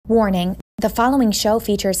Warning: the following show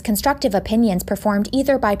features constructive opinions performed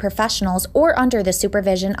either by professionals or under the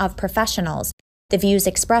supervision of professionals. The views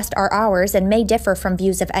expressed are ours and may differ from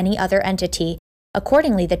views of any other entity.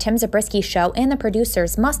 Accordingly, the Tim Zabriskie Show and the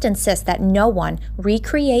producers must insist that no one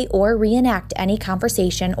recreate or reenact any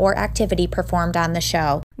conversation or activity performed on the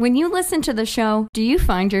show. When you listen to the show, do you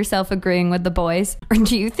find yourself agreeing with the boys? Or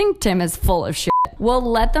do you think Tim is full of shit? Well,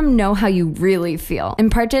 let them know how you really feel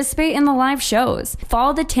and participate in the live shows.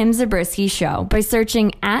 Follow the Tim Zabriskie Show by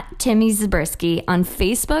searching at Timmy Zabriskie on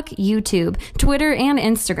Facebook, YouTube, Twitter, and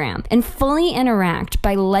Instagram, and fully interact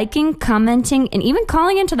by liking, commenting, and even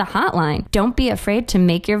calling into the hotline. Don't be afraid to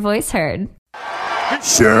make your voice heard.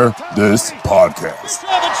 Share this podcast.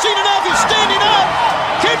 Haven't seen enough. He's standing up.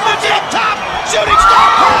 Kidman's up top. Shooting star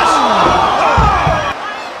pass.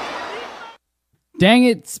 Dang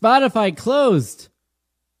it, Spotify closed.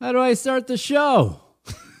 How do I start the show?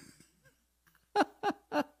 Here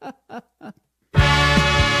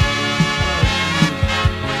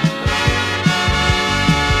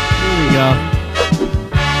we go.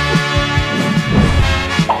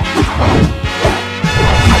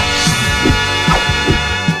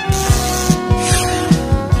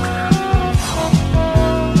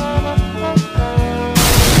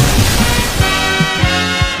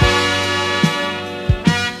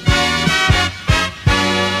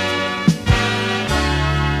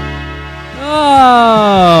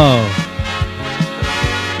 Oh!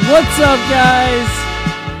 What's up, guys?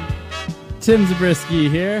 Tim Zabriskie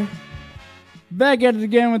here. Back at it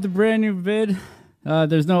again with a brand new vid.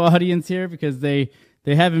 There's no audience here because they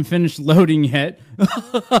haven't finished loading yet.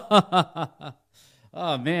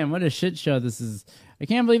 Oh man, what a shit show this is. I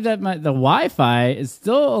can't believe that the Wi-Fi is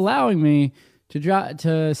still allowing me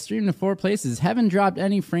to stream to 4 places. Haven't dropped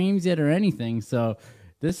any frames yet or anything, so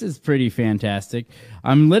this is pretty fantastic.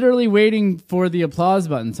 I'm literally waiting for the applause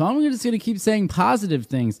button, so I'm just going to keep saying positive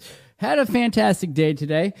things. Had a fantastic day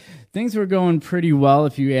today. Things were going pretty well,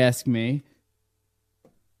 if you ask me.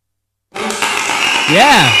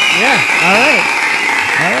 Yeah, all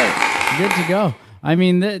right, good to go. I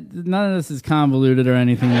mean, none of this is convoluted or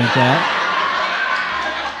anything like that.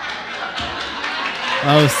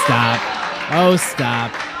 Oh,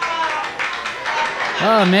 stop.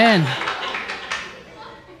 Oh, man.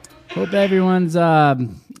 Hope everyone's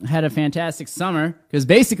had a fantastic summer, because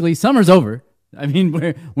basically summer's over. I mean,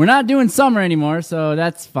 we're not doing summer anymore, so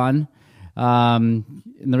that's fun. And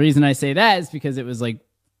the reason I say that is because it was like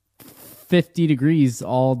 50 degrees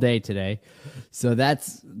all day today. So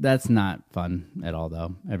that's not fun at all,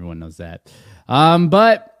 though. Everyone knows that.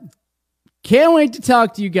 But can't wait to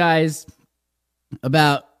talk to you guys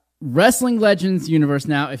about Wrestling Legends Universe.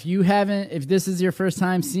 Now, if this is your first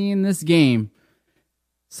time seeing this game,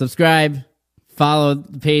 subscribe, follow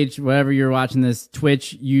the page, wherever you're watching this,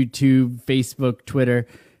 Twitch, YouTube, Facebook, Twitter.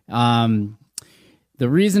 The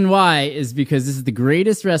reason why is because this is the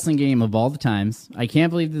greatest wrestling game of all the times. I can't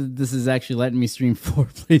believe that this is actually letting me stream 4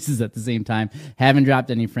 places at the same time. Haven't dropped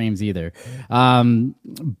any frames either.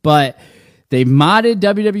 But they modded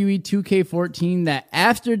WWE 2K14 that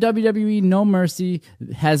after WWE No Mercy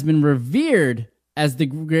has been revered as the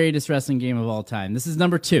greatest wrestling game of all time. This is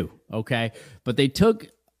number 2, okay? But they took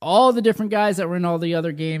all the different guys that were in all the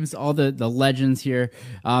other games, all the legends here.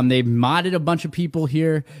 They've modded a bunch of people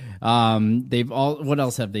here. What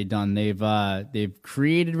else have they done? They've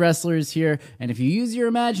created wrestlers here, and if you use your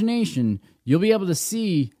imagination, you'll be able to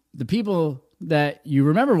see the people that you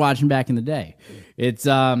remember watching back in the day. It's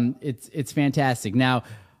fantastic. Now,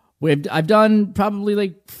 I've done probably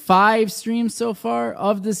like 5 streams so far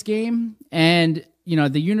of this game, and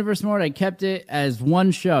the universe mode, I kept it as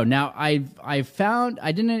 1 show. Now, I found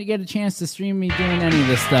I didn't get a chance to stream me doing any of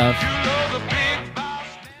this stuff.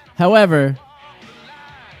 However,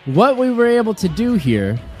 what we were able to do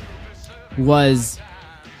here was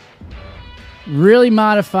really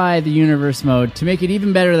modify the universe mode to make it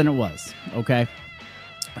even better than it was, okay?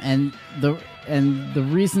 And the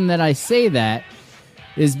reason that I say that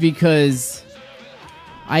is because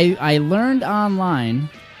I learned online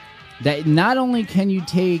that not only can you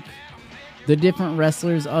take the different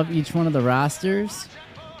wrestlers of each one of the rosters,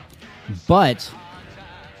 but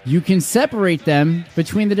you can separate them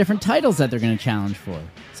between the different titles that they're going to challenge for.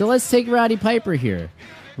 So let's take Roddy Piper here.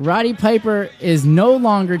 Roddy Piper is no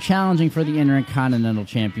longer challenging for the Intercontinental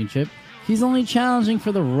Championship. He's only challenging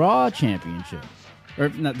for the Raw Championship. Or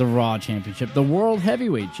not the Raw Championship, the World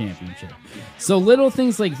Heavyweight Championship. So little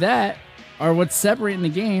things like that are what's separating the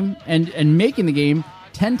game and making the game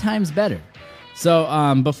 10 times better.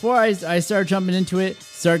 So before I start jumping into it,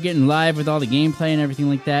 start getting live with all the gameplay and everything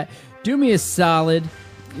like that, do me a solid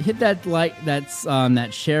hit that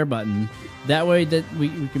that share button. That way that we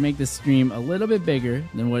can make this stream a little bit bigger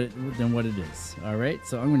than what it is. All right,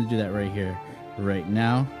 so I'm going to do that right here, right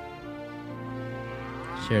now.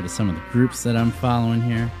 Share to some of the groups that I'm following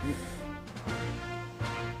here.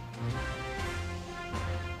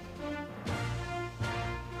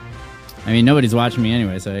 I mean, nobody's watching me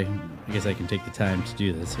anyway, so I guess I can take the time to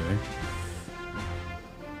do this here.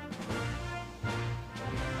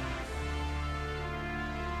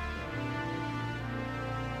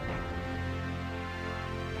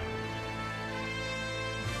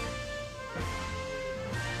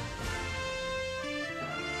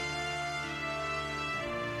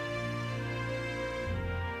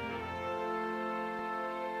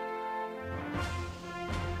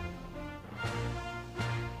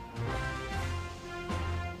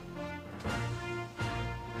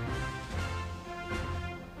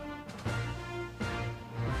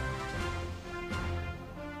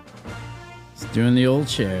 Doing the old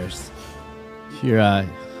shares. If you're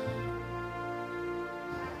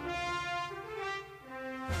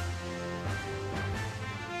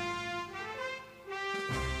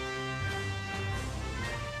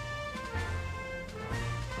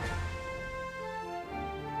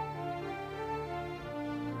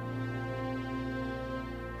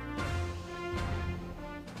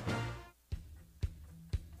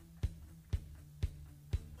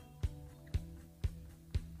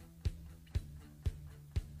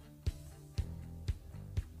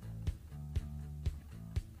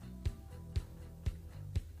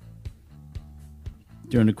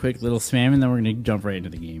doing a quick little spam, and then we're going to jump right into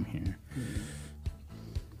the game here.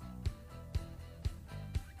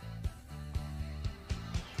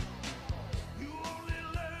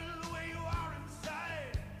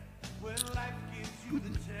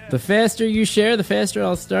 The faster you share, the faster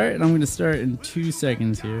I'll start, and I'm going to start in 2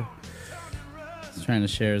 seconds here. Just trying to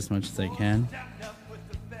share as much as I can.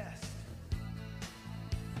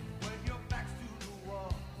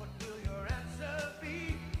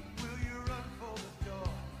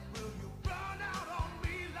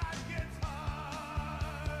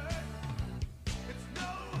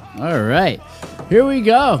 All right, here we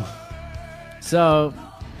go. So,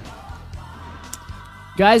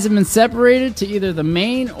 guys have been separated to either the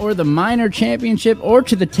main or the minor championship or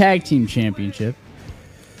to the tag team championship.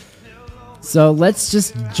 So let's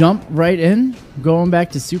just jump right in. Going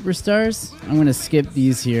back to Superstars. I'm going to skip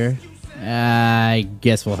these here. I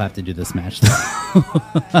guess we'll have to do this match though.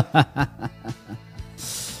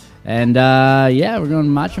 And yeah, we're going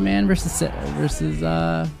Macho Man versus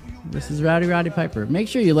Rowdy Piper. Make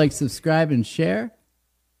sure you like, subscribe, and share.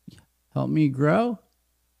 Help me grow.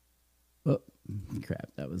 Oh, crap.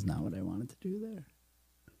 That was not what I wanted to do there.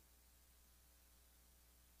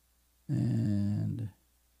 And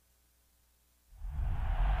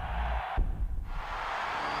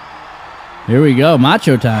here we go.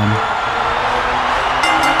 Macho time.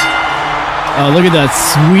 Oh, look at that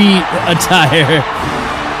sweet attire.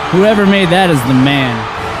 Whoever made that is the man.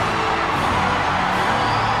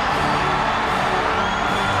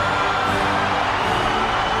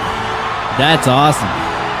 That's awesome.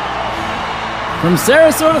 From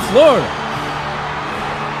Sarasota, Florida.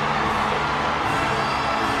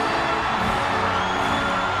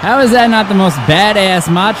 How is that not the most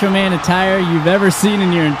badass Macho Man attire you've ever seen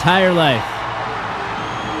in your entire life?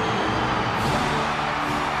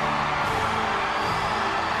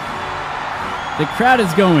 The crowd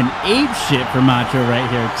is going ape shit for Macho right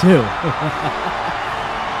here, too.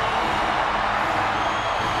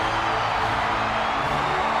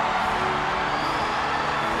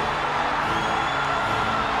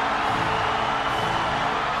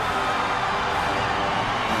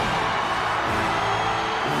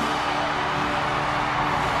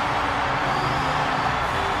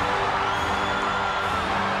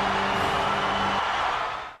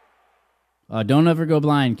 Don't ever go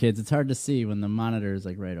blind, kids. It's hard to see when the monitor is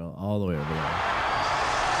like right all the way over there.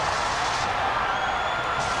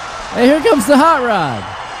 Hey, here comes the hot rod.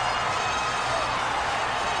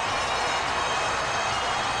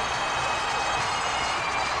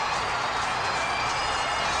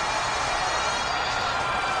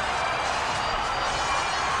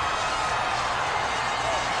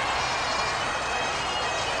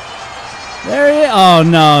 There he is. Oh,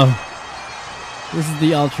 no. This is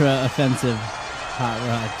the ultra offensive hot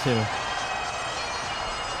rod, too.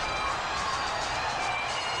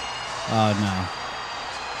 Oh, no.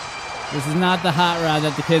 This is not the hot rod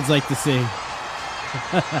that the kids like to see.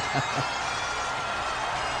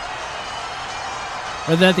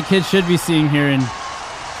 Or that the kids should be seeing here in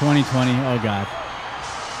 2020. Oh, God.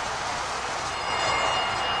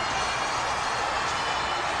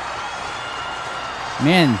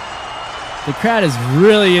 Man, the crowd is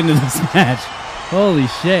really into this match. Holy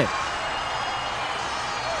shit.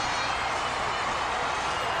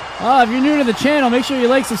 Oh, if you're new to the channel, make sure you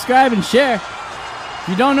like, subscribe, and share. If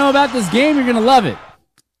you don't know about this game, you're going to love it.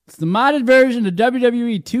 It's the modded version of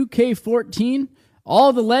WWE 2K14.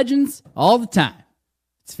 All the legends, all the time.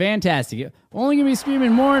 It's fantastic. We're only going to be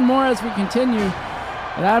streaming more and more as we continue.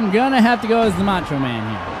 But I'm going to have to go as the Macho Man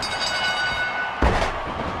here.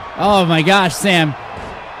 Oh my gosh, Sam.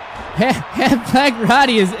 Half Black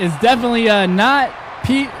Roddy is definitely not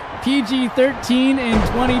PG-13 in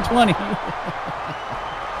 2020.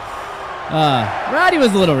 Roddy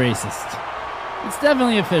was a little racist. It's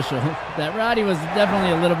definitely official that Roddy was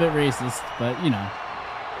definitely a little bit racist, but, you know,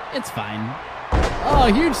 it's fine.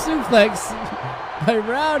 Oh, huge suplex by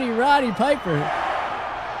Roddy Piper.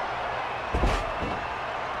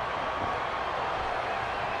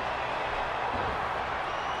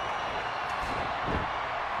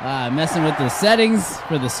 Messing with the settings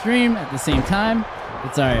for the stream at the same time.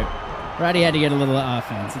 It's alright. Roddy had to get a little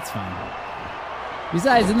offense. It's fine.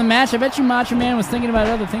 Besides, in the match, I bet you Macho Man was thinking about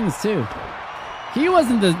other things too. He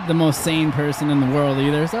wasn't the most sane person in the world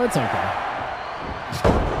either, so it's okay.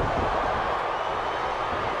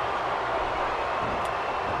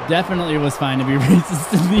 Definitely was fine to be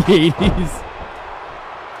racist in the 80s.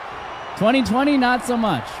 2020, not so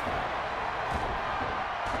much.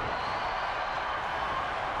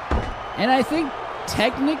 And I think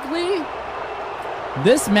technically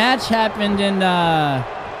this match happened in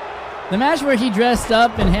the match where he dressed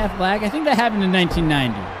up in half black. I think that happened in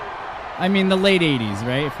 1990. I mean the late 80s,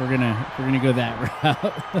 right? If we're gonna go that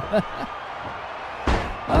route.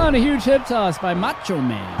 Oh, and a huge hip toss by Macho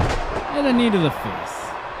Man and a knee to the face.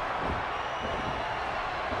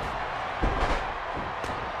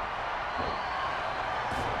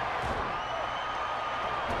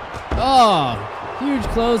 Oh, huge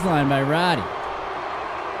clothesline by Roddy.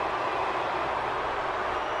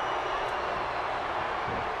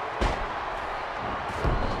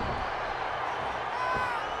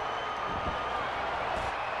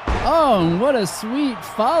 Oh, and what a sweet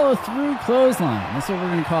follow-through clothesline. That's what we're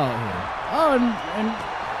going to call it here. Oh, and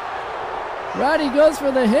Roddy goes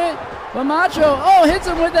for the hit, but Macho, hits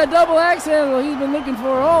him with that double axe handle he's been looking for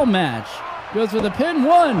all match. Goes for the pin,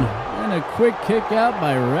 one, and a quick kick out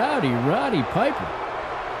by Roddy Piper.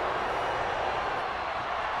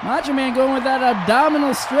 Macho Man going with that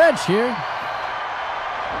abdominal stretch here.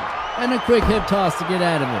 And a quick hip toss to get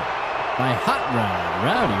out of it by Hot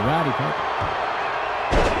Rod, Roddy Piper.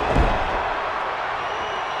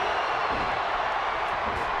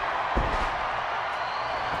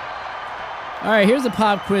 All right, here's a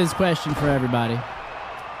pop quiz question for everybody.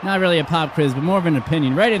 Not really a pop quiz, but more of an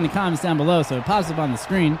opinion. Write it in the comments down below so it pops up on the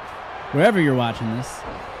screen, wherever you're watching this.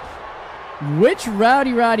 Which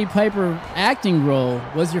Roddy Piper acting role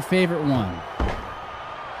was your favorite one?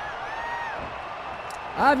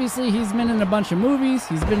 Obviously, he's been in a bunch of movies.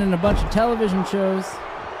 He's been in a bunch of television shows.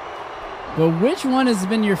 But which one has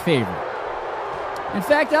been your favorite? In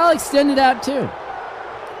fact, I'll extend it out too.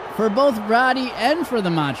 For both Roddy and for the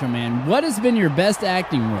Macho Man, what has been your best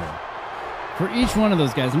acting role? For each one of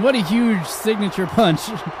those guys. And what a huge signature punch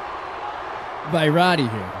by Roddy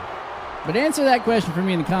here. But answer that question for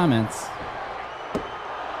me in the comments.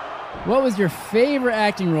 What was your favorite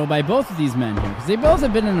acting role by both of these men here? Because they both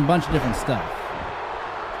have been in a bunch of different stuff.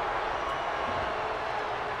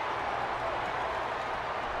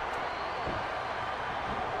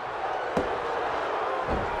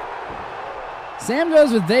 Sam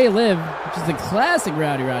goes with They Live, which is a classic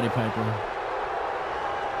Roddy Piper.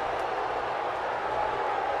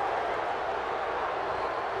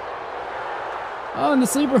 Oh, and the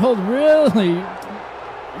sleeper hold really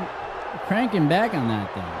cranking back on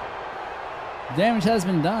that thing. Damage has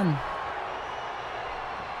been done.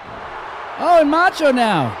 Oh, and Macho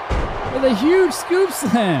now with a huge scoop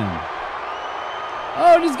slam.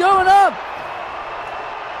 Oh, and he's going up.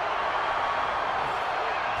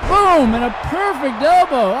 Boom, and a perfect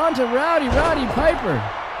elbow onto Roddy Piper.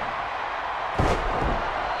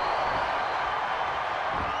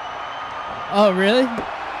 Oh, really?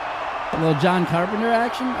 A little John Carpenter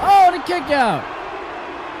action. Oh, and a kick out.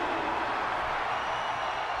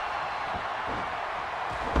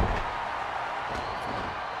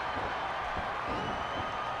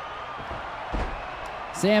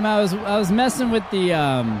 Sam, I was messing with the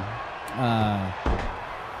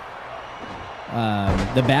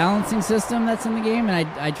balancing system that's in the game, and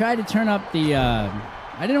I tried to turn up the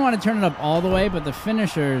I didn't want to turn it up all the way, but the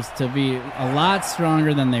finishers to be a lot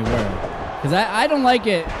stronger than they were. Because I don't like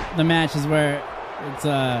it, the matches where it's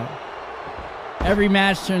every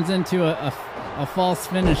match turns into a false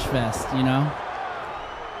finish fest, you know?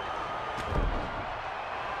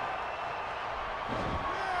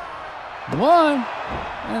 One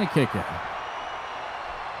and a kicker.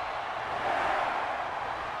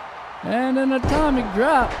 And an atomic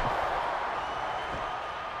drop.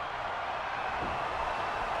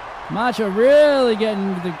 Macho really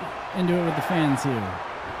getting into it with the fans here.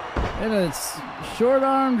 And a short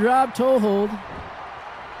arm drop toe hold.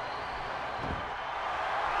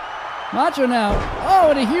 Macho now.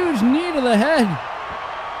 Oh, and a huge knee to the head.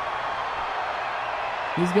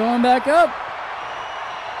 He's going back up.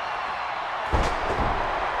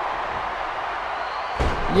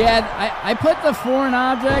 Yeah, I put the foreign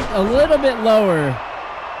object a little bit lower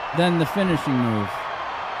than the finishing move.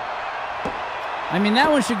 I mean, that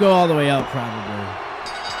one should go all the way up probably.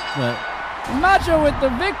 But Macho with the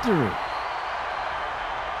victory.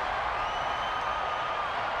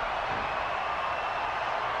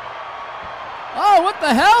 Oh, what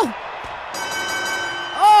the hell?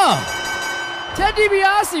 Oh, Ted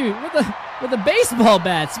DiBiase with a baseball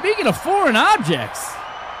bat. Speaking of foreign objects.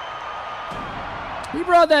 He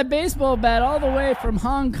brought that baseball bat all the way from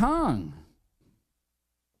Hong Kong.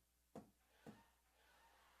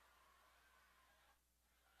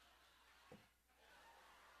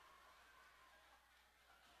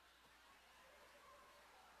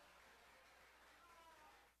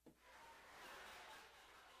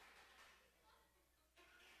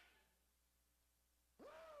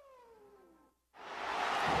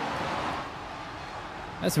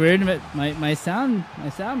 That's weird, but my sound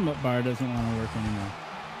bar doesn't want to work anymore.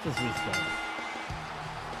 Just restart.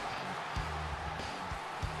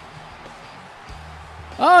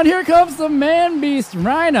 Oh, and here comes the man beast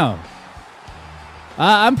Rhino.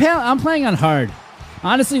 I'm playing on hard.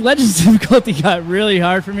 Honestly, Legends difficulty got really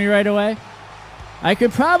hard for me right away. I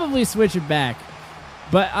could probably switch it back,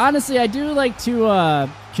 but honestly, I do like to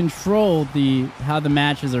control how the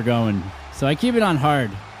matches are going, so I keep it on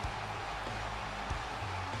hard.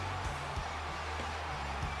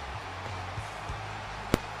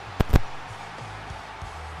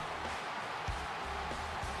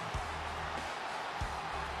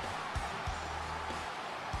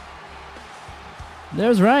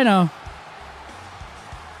 There's Rhino.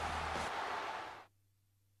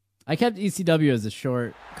 I kept ECW as a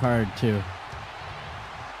short card, too.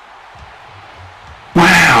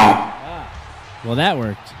 Wow. Well, that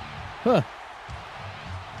worked. Huh.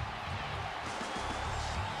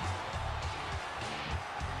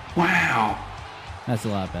 Wow. That's a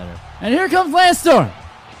lot better. And here comes Lance Storm.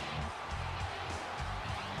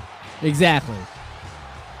 Exactly.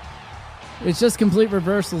 It's just complete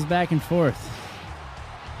reversals back and forth.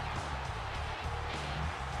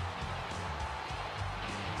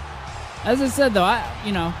 As I said, though,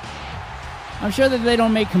 I'm sure that they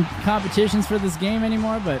don't make competitions for this game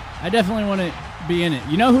anymore, but I definitely want to be in it.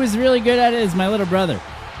 You know who is really good at it is my little brother.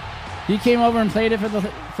 He came over and played it for the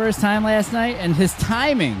first time last night, and his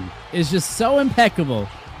timing is just so impeccable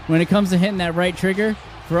when it comes to hitting that right trigger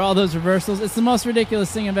for all those reversals. It's the most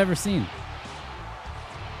ridiculous thing I've ever seen.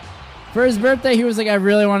 For his birthday, he was like, I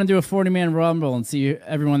really want to do a 40-man Rumble and see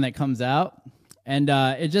everyone that comes out. And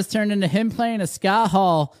it just turned into him playing a Scott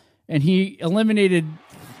Hall, and he eliminated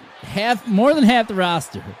more than half the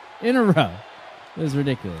roster in a row. It was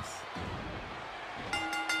ridiculous.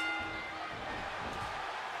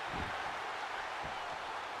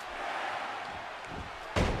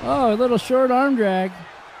 Oh, a little short arm drag.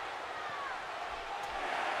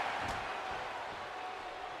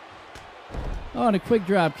 Oh, and a quick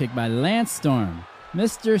drop kick by Lance Storm.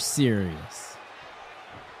 Mr. Serious.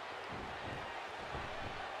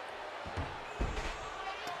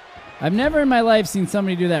 I've never in my life seen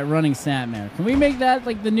somebody do that running snapmare. Can we make that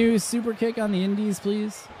like the new super kick on the indies,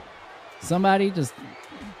 please? Somebody just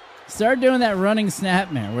start doing that running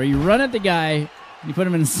snapmare where you run at the guy, you put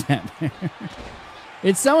him in a snapmare.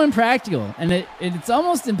 It's so impractical, and it's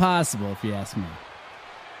almost impossible if you ask me.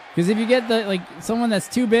 Because if you get someone that's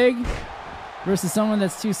too big versus someone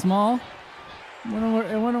that's too small, it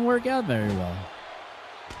wouldn't work out very well.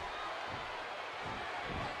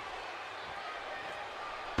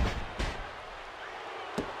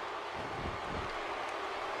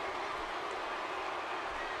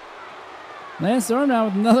 Lance Storm now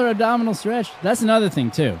with another abdominal stretch. That's another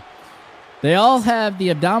thing, too. They all have the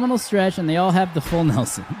abdominal stretch, and they all have the full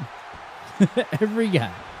Nelson. Every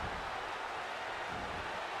guy.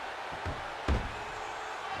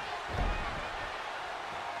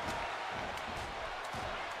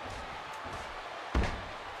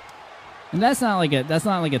 And that's not like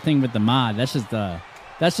a thing with the mod. That's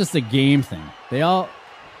just a game thing. They all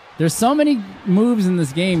There's so many moves in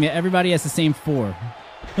this game, yet everybody has the same 4.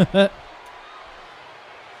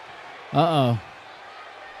 Uh-oh.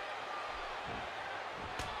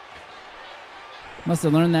 Must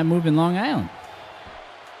have learned that move in Long Island.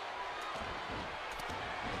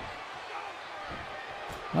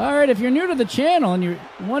 All right, if you're new to the channel and you're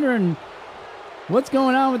wondering what's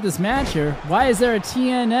going on with this match here, why is there a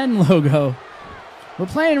TNN logo? We're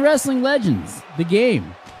playing Wrestling Legends, the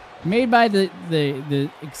game, made by the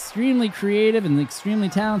extremely creative and extremely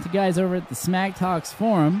talented guys over at the Smack Talks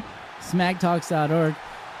forum, smacktalks.org.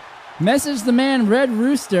 Message the man Red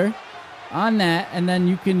Rooster on that, and then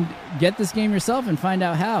you can get this game yourself and find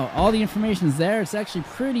out how. All the information's there. It's actually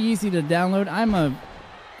pretty easy to download. I'm a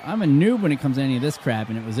noob when it comes to any of this crap,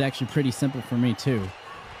 and it was actually pretty simple for me too.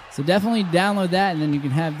 So definitely download that, and then you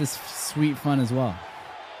can have this sweet fun as well.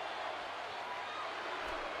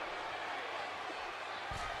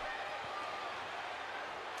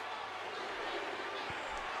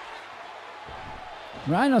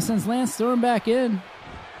 Rhino sends Lance Storm back in.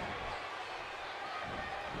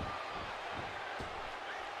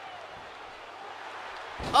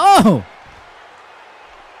 Oh!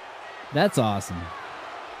 That's awesome.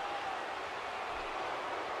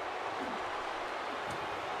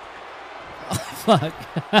 Oh, fuck.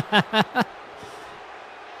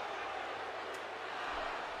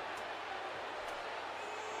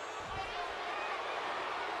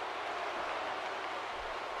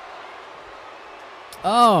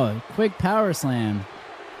 Oh, quick power slam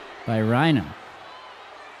by Rhino.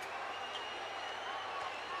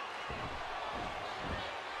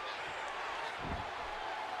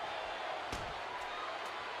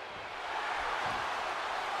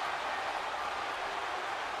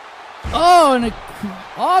 Oh, and an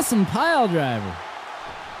awesome pile driver.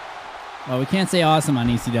 Oh, we can't say awesome on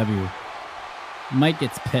ECW. Mike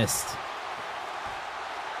gets pissed.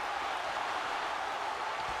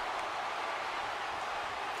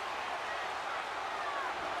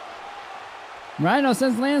 Rhino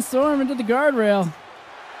sends Lance Storm into the guardrail.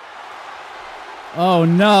 Oh,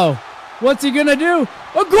 no. What's he going to do?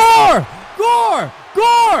 A gore! Gore!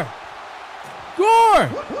 Gore! Gore!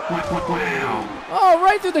 Wow. Oh,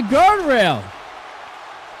 right through the guardrail.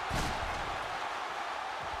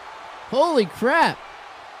 Holy crap.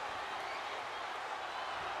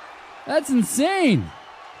 That's insane.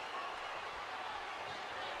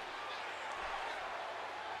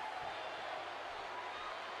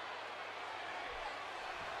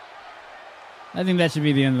 I think that should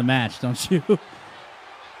be the end of the match, don't you?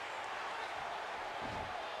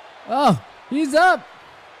 Oh, he's up.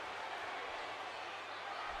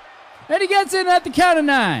 And he gets in at the count of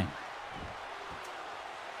 9.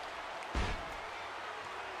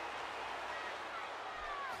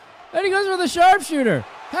 And he goes for the sharpshooter.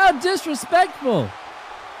 How disrespectful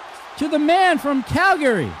to the man from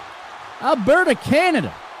Calgary, Alberta,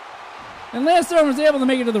 Canada. And Lance Storm was able to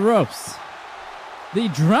make it to the ropes. The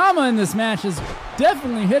drama in this match has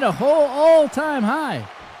definitely hit a whole all-time high.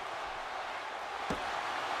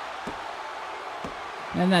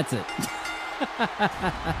 And that's it.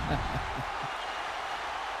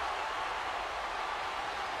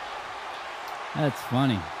 That's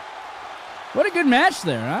funny. What a good match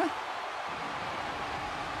there, huh?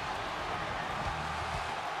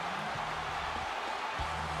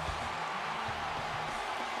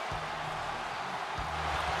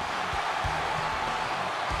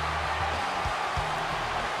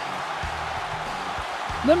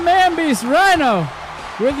 The Man Beast Rhino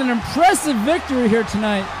with an impressive victory here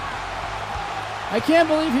tonight. I can't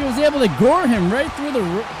believe he was able to gore him right through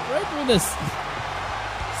this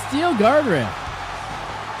steel guardrail.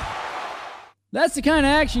 That's the kind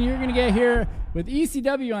of action you're going to get here with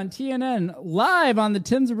ECW on TNN live on the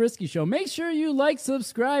Tim Zabriskie Show. Make sure you like,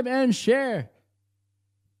 subscribe, and share.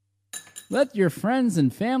 Let your friends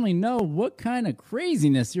and family know what kind of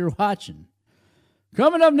craziness you're watching.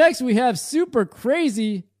 Coming up next, we have Super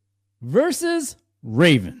Crazy versus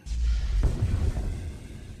Raven.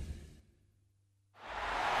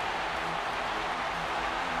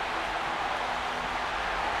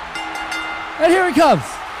 And here he comes.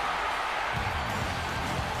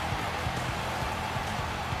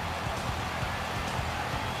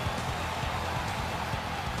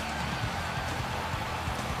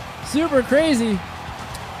 Super Crazy.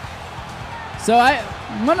 So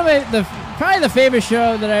probably the favorite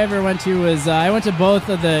show that I ever went to was I went to both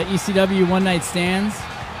of the ECW one night stands.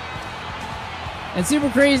 And Super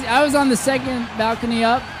Crazy, I was on the second balcony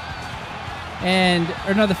up,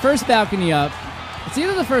 the first balcony up. It's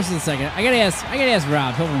either the first or the second. I gotta ask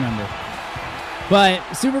Rob, he'll remember. But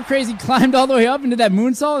Super Crazy climbed all the way up and did that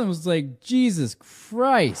moonsault and was like, Jesus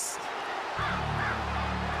Christ.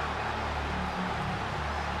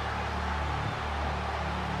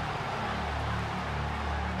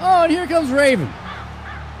 Oh, and here comes Raven.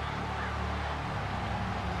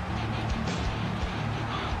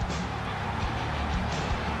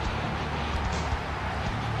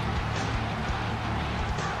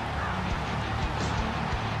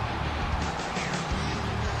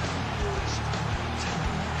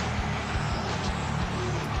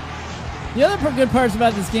 The other good parts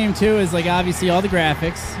about this game, too, is, like, obviously all the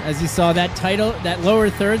graphics. As you saw, that title, that lower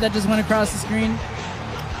third that just went across the screen,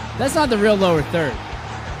 that's not the real lower third.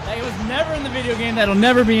 Like, it was never in the video game. That'll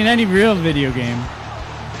never be in any real video game.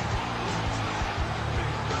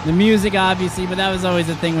 The music, obviously, but that was always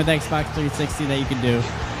a thing with Xbox 360 that you could do.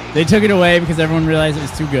 They took it away because everyone realized it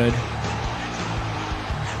was too good.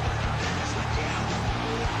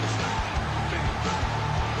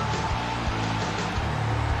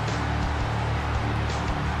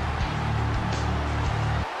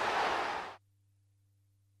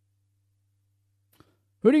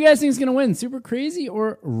 Who do you guys think is going to win, Super Crazy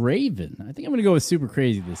or Raven? I think I'm going to go with Super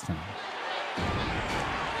Crazy this time.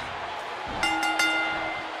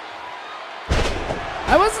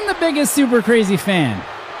 I wasn't the biggest Super Crazy fan.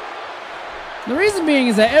 The reason being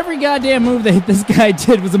is that every goddamn move that this guy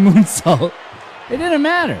did was a moonsault. It didn't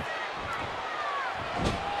matter.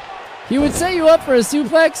 He would set you up for a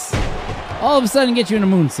suplex, all of a sudden get you in a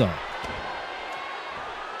moonsault.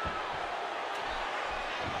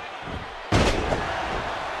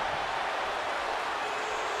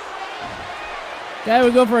 Guy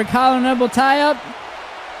would go for a collar and elbow tie-up.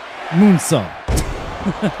 Moonsault.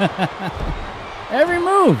 Every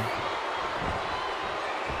move.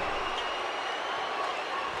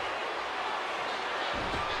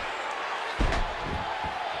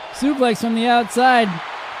 Suplex from the outside.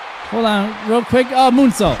 Hold on, real quick. Oh,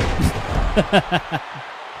 moonsault.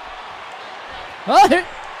 Oh,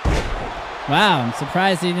 wow, I'm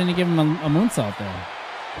surprised he didn't give him a moonsault there.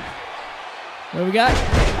 What do we got?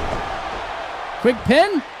 Quick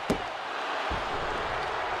pin?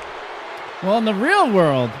 Well, in the real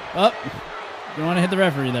world, you don't want to hit the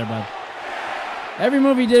referee there, bud. Every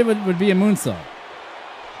move he did would be a moonsault.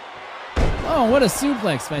 Oh, what a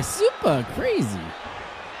suplex by Super Crazy.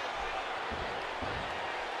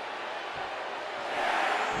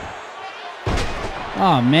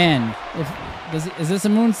 Oh, man. Is this a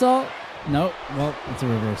moonsault? Nope. Well, it's a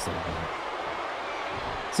reversal.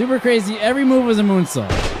 Super Crazy, every move was a moonsault.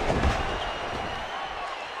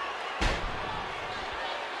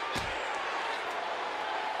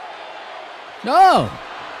 No!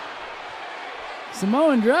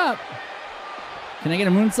 Samoan drop. Can I get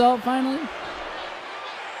a moonsault finally?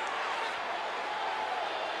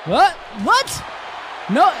 What? What?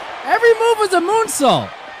 No, every move was a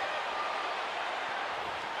moonsault.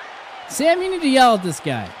 Sam, you need to yell at this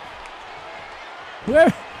guy.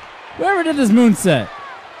 Whoever did this moonset.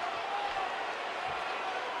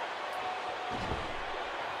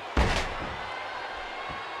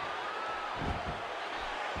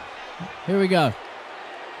 Here we go.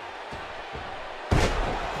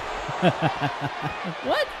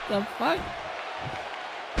 What the fuck?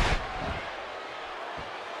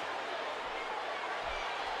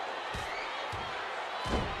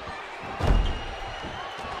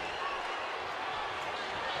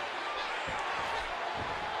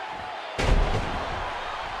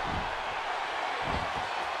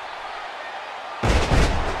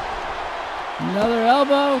 Another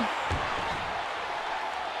elbow.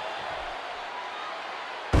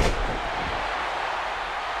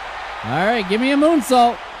 All right, give me a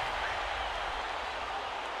moonsault.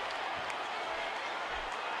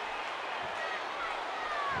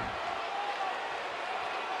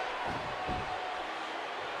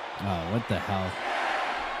 Oh, what the hell?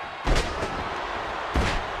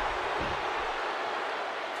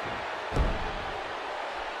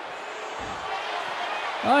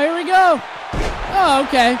 Oh, here we go. Oh,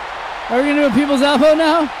 okay. Are we going to do a people's elbow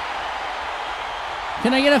now?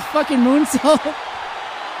 Can I get a fucking moonsault?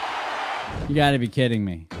 You gotta be kidding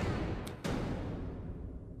me.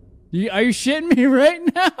 Are you shitting me right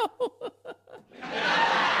now?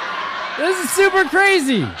 This is Super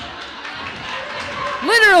Crazy.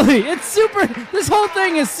 Literally, it's super. This whole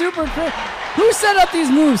thing is super crazy. Who set up these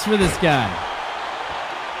moves for this guy?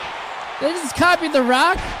 They just copied The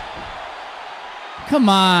Rock? Come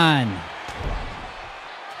on.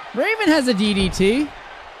 Raven has a DDT.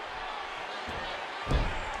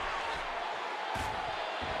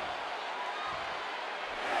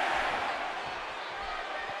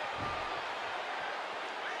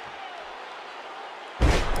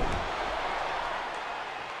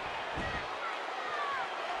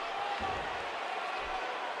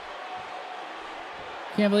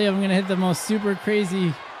 Can't believe I'm going to hit the most super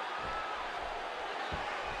crazy.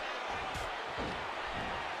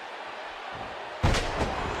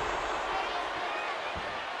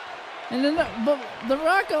 And then the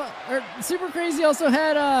Rock or Super Crazy also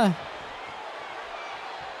had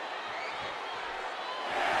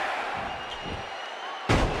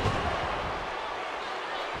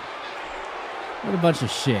what a bunch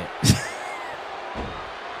of shit.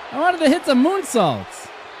 I wanted to hit some moonsaults.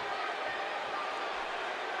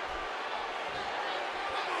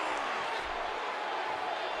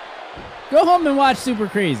 Go home and watch Super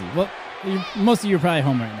Crazy. Well, most of you are probably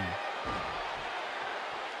home right now.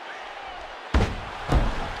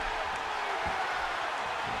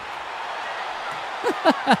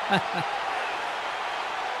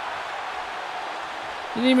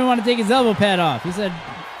 He didn't even want to take his elbow pad off. He said,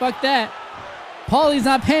 fuck that. Paulie's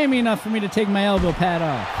not paying me enough for me to take my elbow pad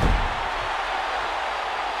off.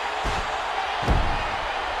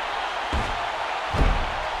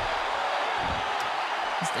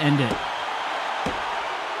 Just end it.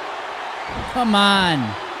 Come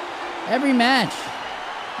on. Every match.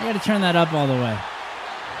 I got to turn that up all the way.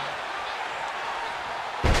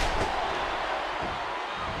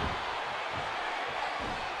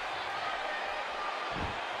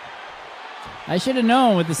 I should have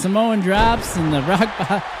known with the Samoan drops and the rock.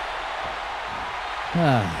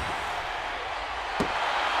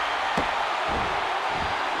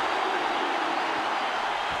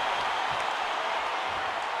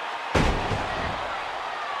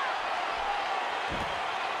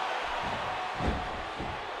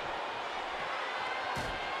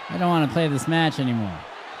 I don't want to play this match anymore.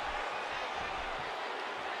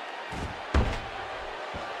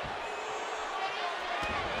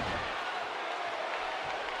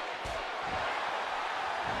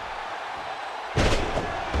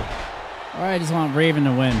 Or I just want Raven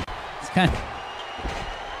to win. It's kind of...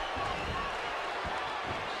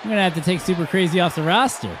 I'm going to have to take Super Crazy off the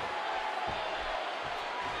roster.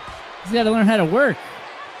 He's got to learn how to work.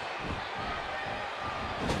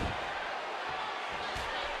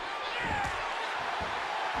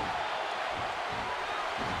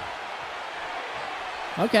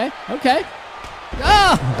 Okay, okay.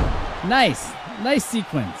 Oh! Nice. Nice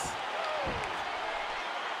sequence.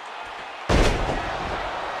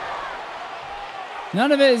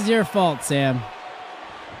 None of it is your fault, Sam.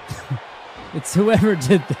 It's whoever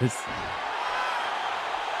did this.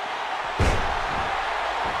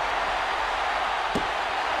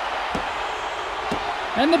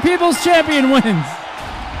 And the People's Champion wins.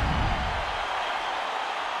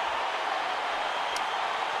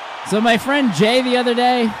 So my friend Jay the other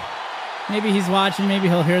day, maybe he's watching, maybe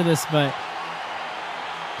he'll hear this, but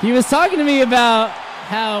he was talking to me about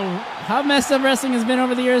how messed up wrestling has been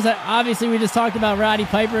over the years. Obviously, we just talked about Roddy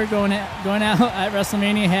Piper going out at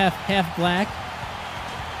WrestleMania half black.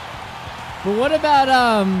 But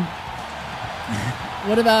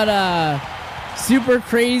what about Super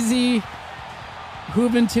Crazy,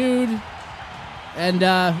 Juventud,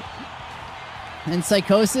 and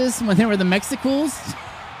Psychosis when they were the Mexicools?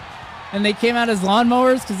 And they came out as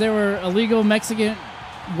lawnmowers because they were illegal Mexican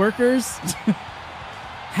workers.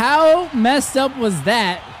 How messed up was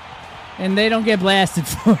that? And they don't get blasted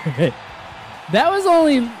for it. That was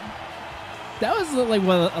like,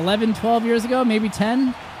 what, 11, 12 years ago? Maybe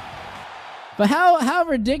 10? But how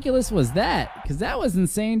ridiculous was that? Because that was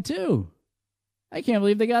insane too. I can't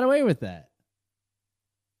believe they got away with that.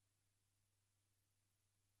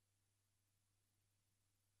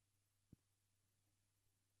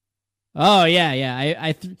 Oh,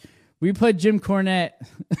 yeah. We put Jim Cornette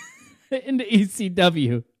into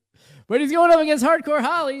ECW. But he's going up against Hardcore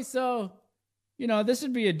Holly, so, this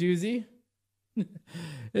would be a doozy.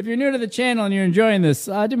 If you're new to the channel and you're enjoying this,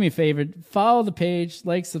 do me a favor. Follow the page,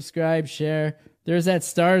 like, subscribe, share. There's that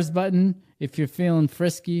stars button if you're feeling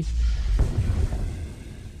frisky.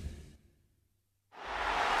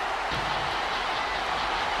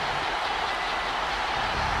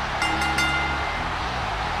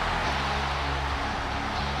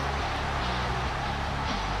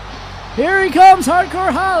 Here he comes,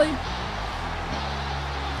 Hardcore Holly.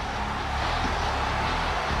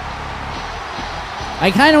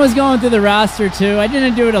 I kind of was going through the roster too. I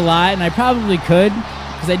didn't do it a lot, and I probably could,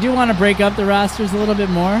 because I do want to break up the rosters a little bit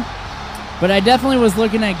more. But I definitely was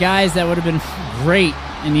looking at guys that would have been great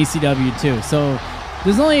in ECW too. So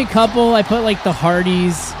there's only a couple. I put like the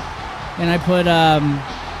Hardys, and I put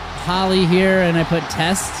Holly here, and I put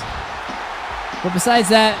Test. But besides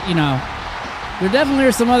that, there definitely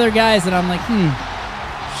are some other guys that I'm like,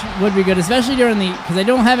 would be good, especially during because I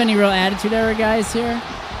don't have any real Attitude Era guys here.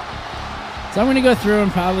 So I'm going to go through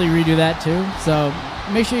and probably redo that too. So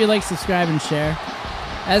make sure you like, subscribe, and share.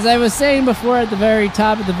 As I was saying before at the very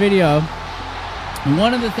top of the video,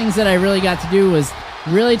 one of the things that I really got to do was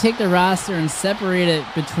really take the roster and separate it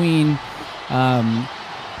between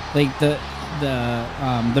like the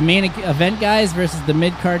main event guys versus the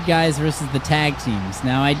mid-card guys versus the tag teams.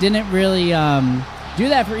 Now, I didn't really do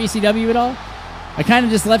that for ECW at all. I kind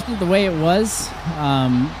of just left it the way it was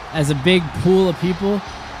as a big pool of people,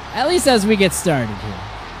 at least as we get started here.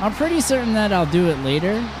 I'm pretty certain that I'll do it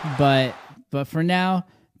later, but for now,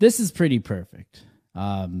 this is pretty perfect.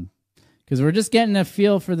 Because we're just getting a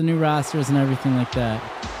feel for the new rosters and everything like that.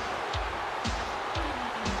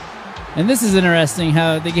 And this is interesting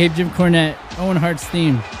how they gave Jim Cornette Owen Hart's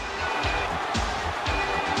theme.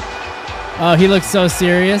 Oh, he looks so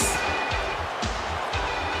serious.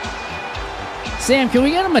 Sam, can we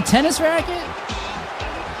get him a tennis racket?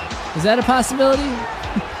 Is that a possibility?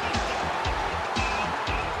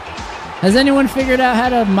 Has anyone figured out how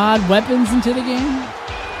to mod weapons into the game?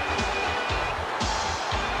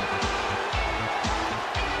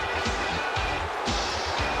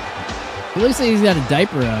 It looks like he's got a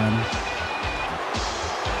diaper on.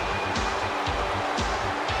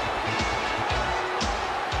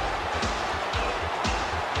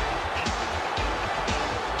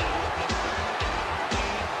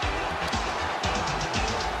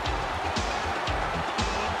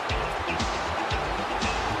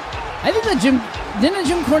 I think that didn't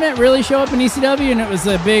Jim Cornette really show up in ECW, and it was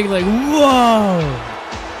a big like, whoa.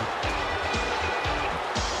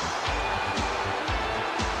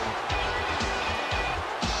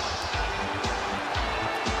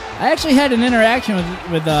 I actually had an interaction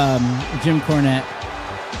with Jim Cornette.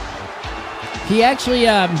 He actually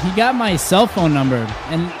he got my cell phone number,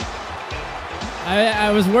 and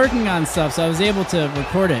I was working on stuff, so I was able to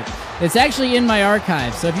record it. It's actually in my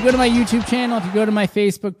archive. So if you go to my YouTube channel, if you go to my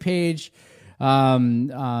Facebook page,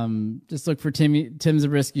 just look for Tim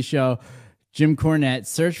Zabriskie Show, Jim Cornette,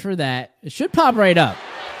 search for that. It should pop right up.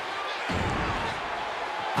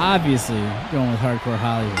 Obviously, going with Hardcore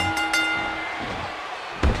Hollywood.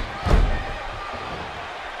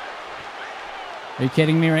 Are you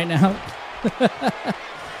kidding me right now?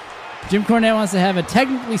 Jim Cornette wants to have a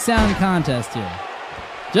technically sound contest here.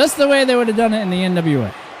 Just the way they would have done it in the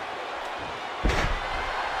NWA.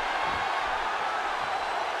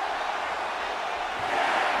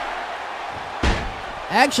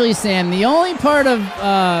 Actually, Sam, the only part of,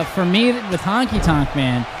 for me with Honky Tonk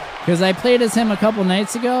Man, because I played as him a couple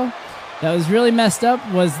nights ago, that was really messed up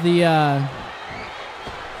was the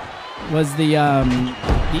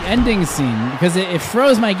ending scene, because it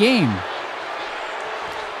froze my game.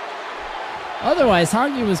 Otherwise,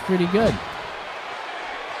 Honky was pretty good.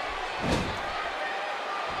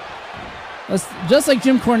 Just like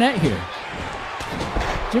Jim Cornette here.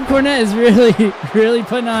 Jim Cornette is really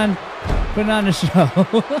putting on a show.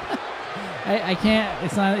 I can't.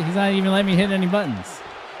 He's not even letting me hit any buttons.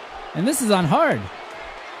 And this is on hard.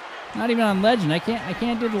 Not even on legend. I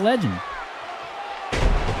can't do the legend.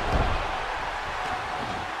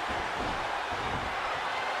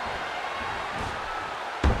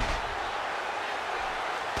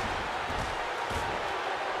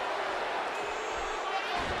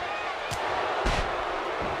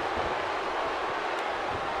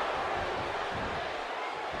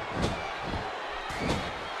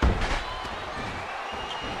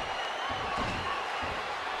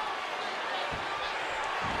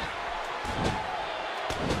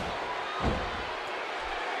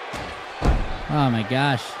 Oh my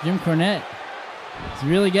gosh, Jim Cornette is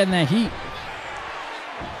really getting that heat.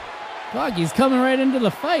 Fuck, he's coming right into the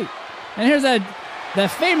fight. And here's that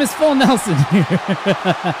famous Full Nelson here.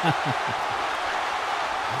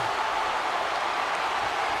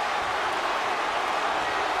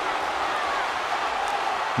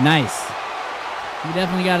 Nice. He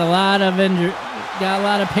definitely got a lot of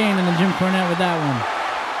pain in the Jim Cornette with that one.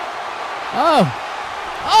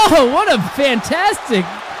 Oh, what a fantastic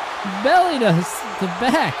belly to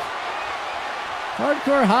back.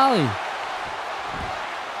 Hardcore Holly.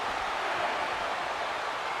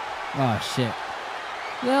 Oh, shit.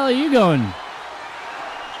 Where the hell are you going?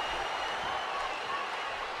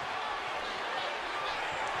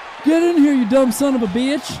 Get in here, you dumb son of a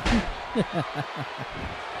bitch.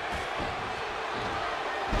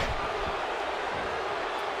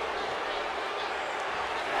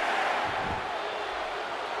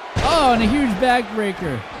 Oh, and a huge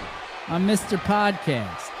backbreaker on Mr.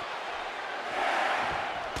 Podcast.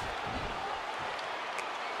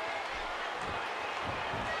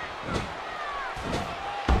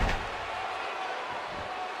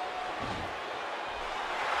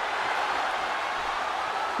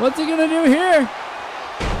 What's he gonna do here?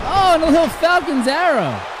 Oh, and a little Falcon's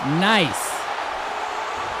arrow. Nice.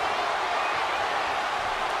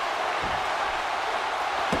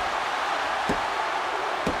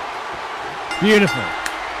 Beautiful.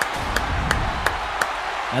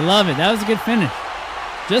 I love it. That was a good finish.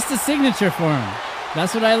 Just a signature for him.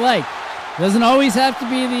 That's what I like. Doesn't always have to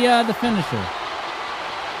be the finisher.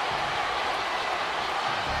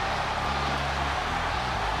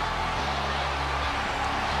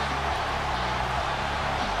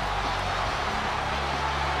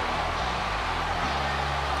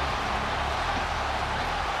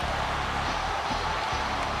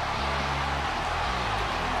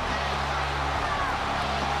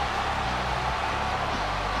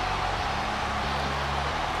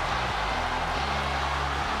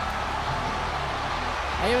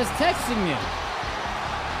 I was texting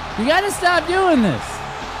you. You gotta stop doing this.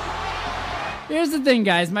 Here's the thing,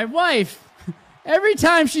 guys. My wife, every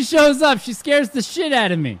time she shows up, she scares the shit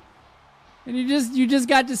out of me. And you just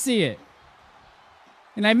got to see it.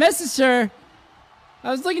 And I messaged her. I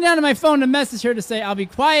was looking down at my phone to message her to say, I'll be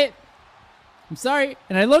quiet. I'm sorry.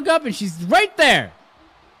 And I look up and she's right there.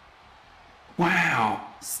 Wow.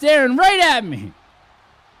 Staring right at me.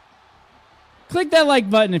 Click that like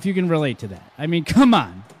button if you can relate to that. I mean, come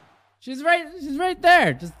on. She's right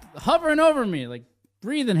there, just hovering over me, like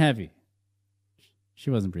breathing heavy. She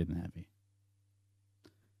wasn't breathing heavy.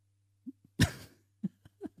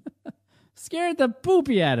 Scared the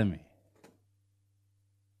poopy out of me.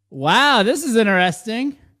 Wow, this is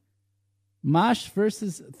interesting. Mosh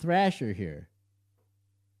versus Thrasher here.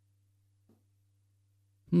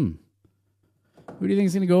 Who do you think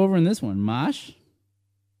is going to go over in this one? Mosh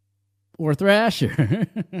or Thrasher?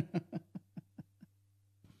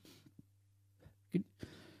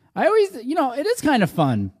 I always, it is kind of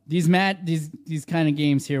fun. These kind of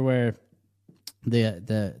games here where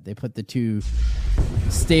they put the two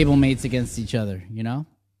stable mates against each other,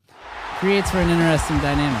 Creates for an interesting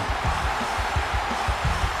dynamic.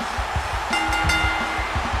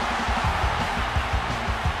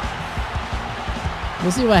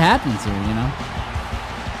 We'll see what happens here,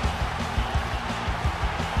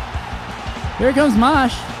 Here comes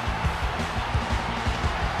Mosh.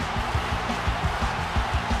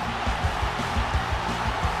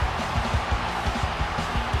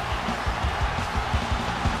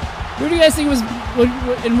 Who do you guys think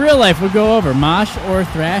would in real life would go over, Mosh or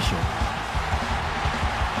Thrasher?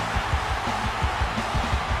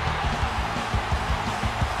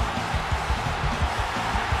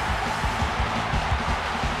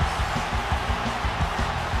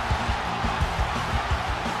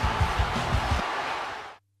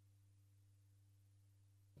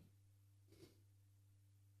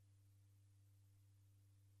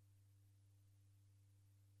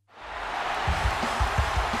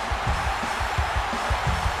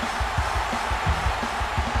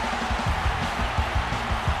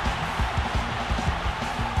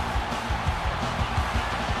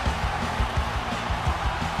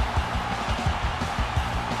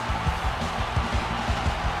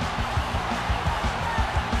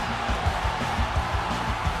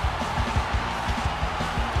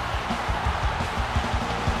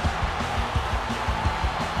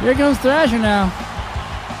 Here comes Thrasher now.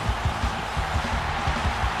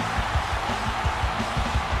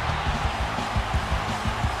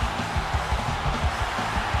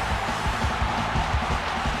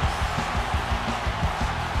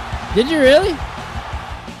 Did you really?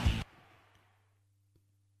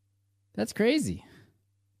 That's crazy.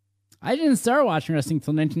 I didn't start watching wrestling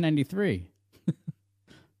until 1993.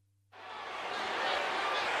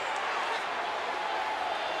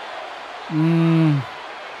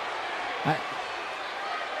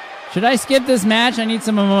 Should I skip this match? I need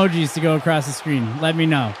some emojis to go across the screen. Let me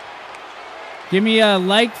know. Give me a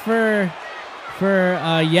like for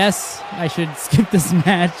yes, I should skip this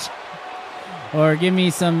match. Or give me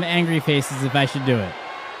some angry faces if I should do it.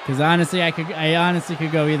 Because honestly, I honestly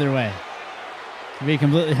could go either way. To be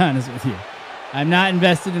completely honest with you. I'm not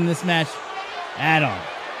invested in this match at all.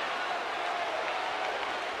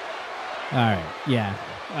 Alright, yeah.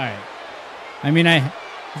 Alright. I mean, I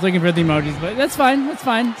was looking for the emojis, but that's fine. That's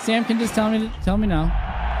fine. Sam can just tell me no.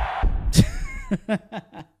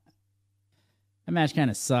 That match kind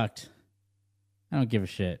of sucked. I don't give a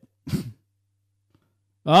shit.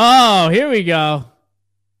 Oh, here we go.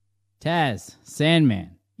 Taz,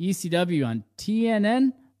 Sandman, ECW on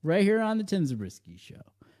TNN, right here on the Tim Zabriskie Show.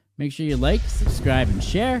 Make sure you like, subscribe, and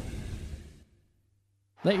share.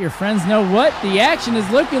 Let your friends know what the action is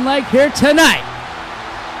looking like here tonight.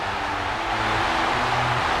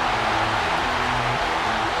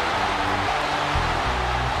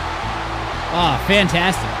 Oh,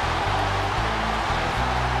 fantastic.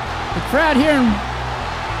 The crowd here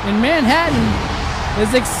in Manhattan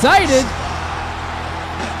is excited.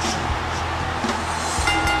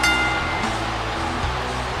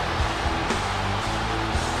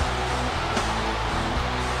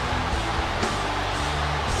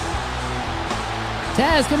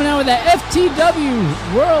 Taz coming out with that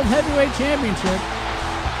FTW World Heavyweight Championship.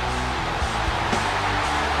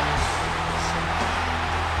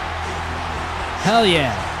 Hell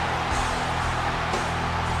yeah.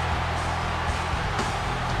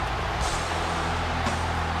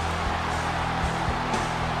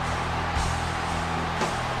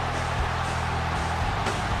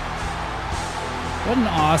 What an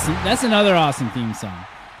awesome, that's another awesome theme song.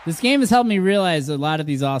 This game has helped me realize a lot of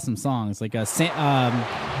these awesome songs. Like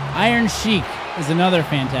Iron Sheik is another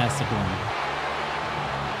fantastic one.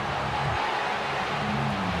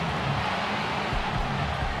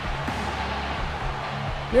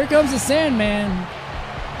 Here comes the Sandman.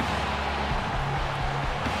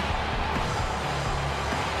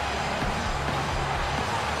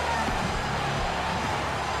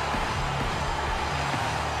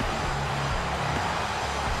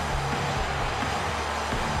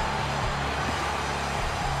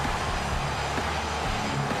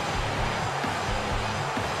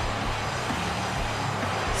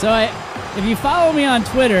 So if you follow me on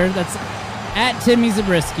Twitter, that's at Timmy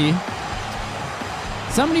Zabriskie.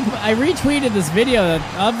 I retweeted this video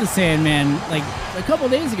of the Sandman like a couple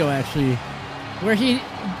days ago, actually, where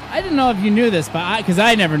I didn't know if you knew this, but because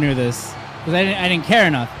I never knew this, because I didn't care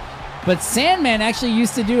enough. But Sandman actually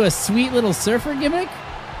used to do a sweet little surfer gimmick,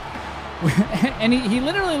 and he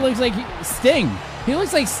literally looks like Sting. He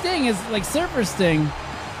looks like Sting, is like Surfer Sting,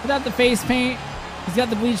 without the face paint. He's got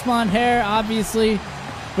the bleach blonde hair, obviously,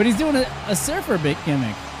 but he's doing a surfer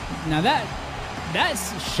gimmick. Now that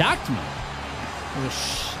shocked me.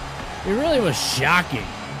 It really was shocking.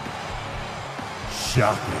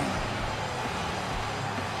 Shocking.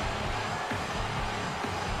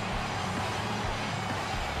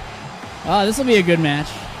 Oh, this will be a good match.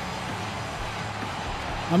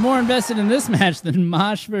 I'm more invested in this match than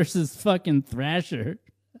Mosh versus fucking Thrasher.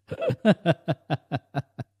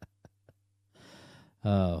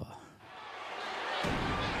 Oh.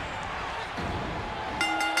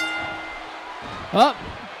 Oh.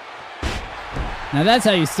 Now that's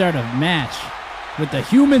how you start a match. With the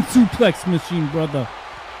human suplex machine, brother.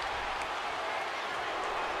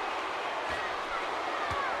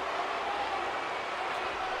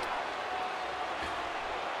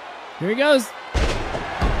 Here he goes.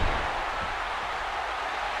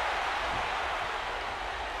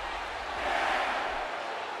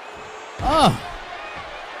 Oh.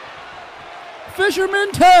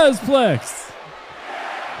 Fisherman Tazplex.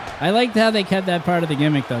 I liked how they kept that part of the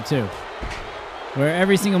gimmick, though, too. Where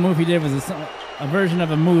every single move he did was a version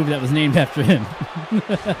of a move that was named after him.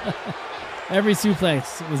 Every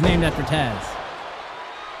suplex was named after Taz.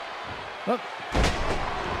 Oh.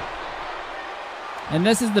 And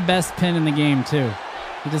this is the best pin in the game, too.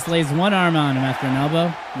 He just lays one arm on him after an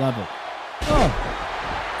elbow. Love it. Oh.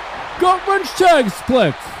 Gut wrench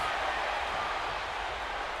Tazplex.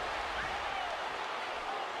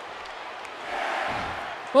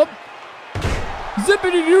 Oh.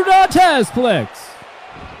 Zippity doo dah Tazplex.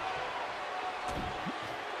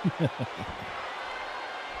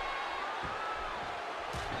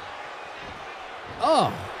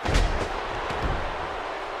 Oh.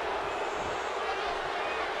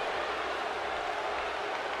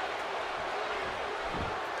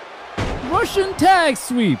 Russian tag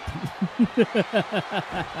sweep.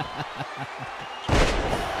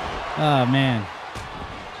 Oh man.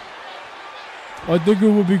 I think it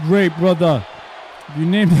would be great, brother, if you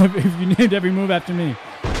named every move after me.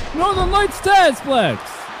 Northern Lights Tazplex.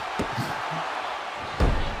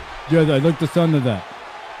 Yeah, I like the sound of that.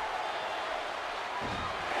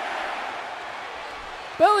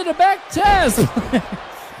 Belly to back Tazplex.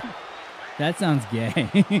 That sounds gay.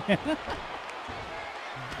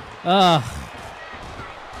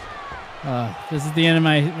 This is the end of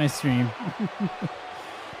my stream.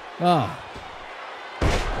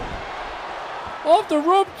 Off the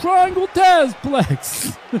rope triangle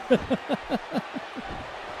Tazplex.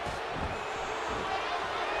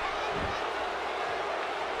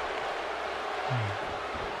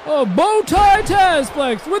 Oh, bow tie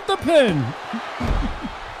Tazplex with the pin.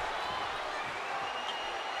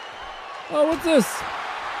 Oh, what's this?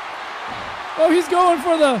 Oh, he's going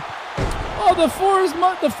for the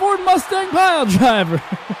Ford Mustang pile driver.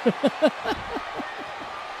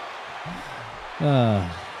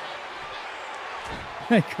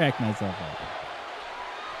 I cracked myself up.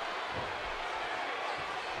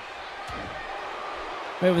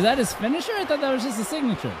 Wait, was that his finisher? I thought that was just a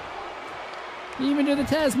signature. Did he even do the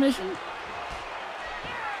Taz mission?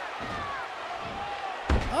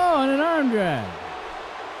 Oh, and an arm drag.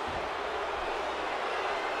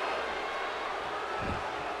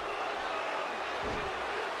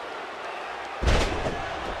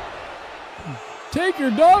 Take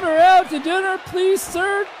your daughter out to dinner, please,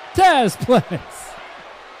 sir. Tazplex.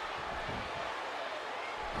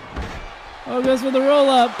 Oh, goes for the roll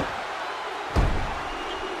up.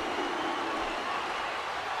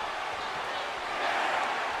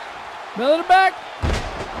 Belly to back.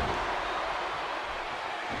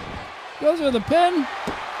 Goes for the pin.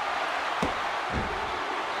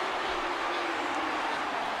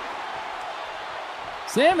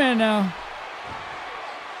 Sandman now.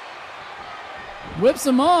 Whips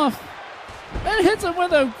him off. And hits him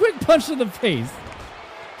with a quick punch to the face.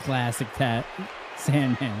 Classic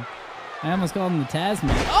Sandman. I almost called him the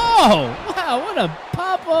Tasman. Oh! Wow, what a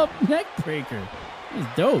pop-up neck breaker. That was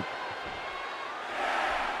dope.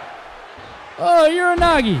 Oh,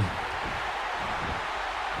 Uranagi.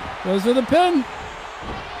 Goes for the pin.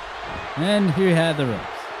 And he had the ropes.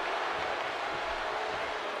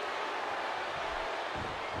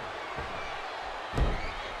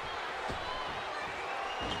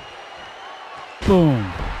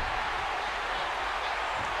 Boom.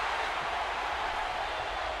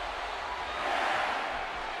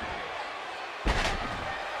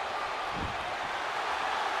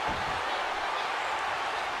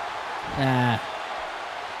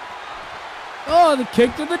 Oh, the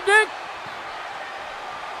kick to the dick.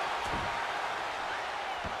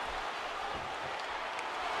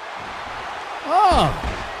 Oh.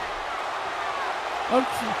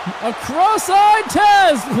 A cross-eyed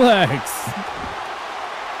Tazplex.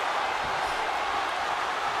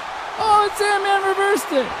 Oh, and Sandman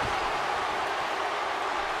reversed it.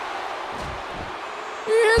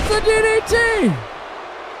 He hits the DDT.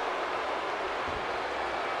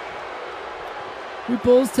 He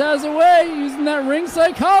pulls Taz away using that ring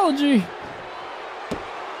psychology.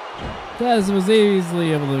 Taz was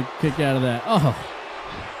easily able to kick out of that. Oh,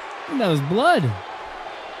 I think that was blood.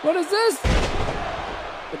 What is this?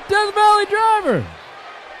 The Death Valley Driver.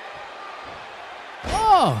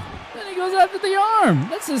 Oh, then he goes after the arm.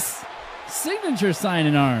 That's his signature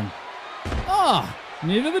signing arm. Oh,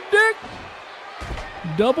 knee to the dick.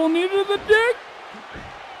 Double knee to the dick.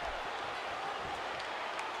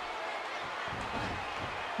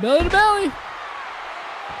 Belly to belly.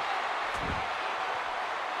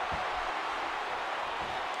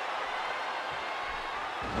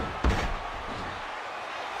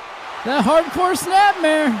 That hardcore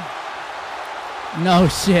snapmare. No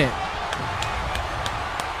shit.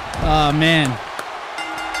 Oh, man.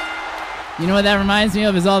 You know what that reminds me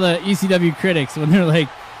of is all the ECW critics when they're like,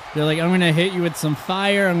 I'm going to hit you with some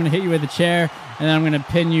fire, I'm going to hit you with a chair, and then I'm going to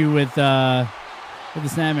pin you with the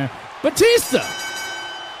snapmare. Batista!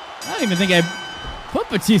 I don't even think I put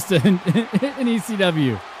Batista in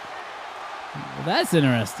ECW. Well, that's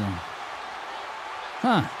interesting.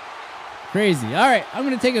 Huh. Crazy. All right, I'm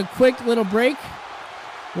going to take a quick little break.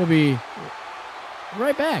 We'll be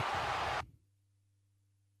right back.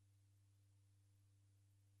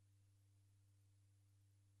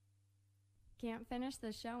 Can't finish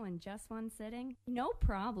the show in just one sitting? No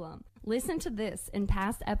problem. Listen to this and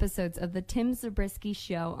past episodes of The Tim Zabriskie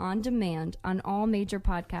Show on demand on all major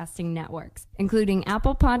podcasting networks, including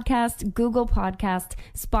Apple Podcast, Google Podcast,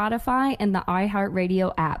 Spotify, and the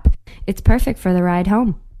iHeartRadio app. It's perfect for the ride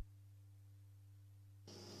home.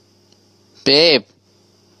 Babe,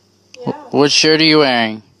 yeah. What shirt are you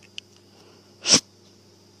wearing?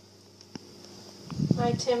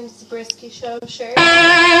 My Tim Zabriskie Show shirt.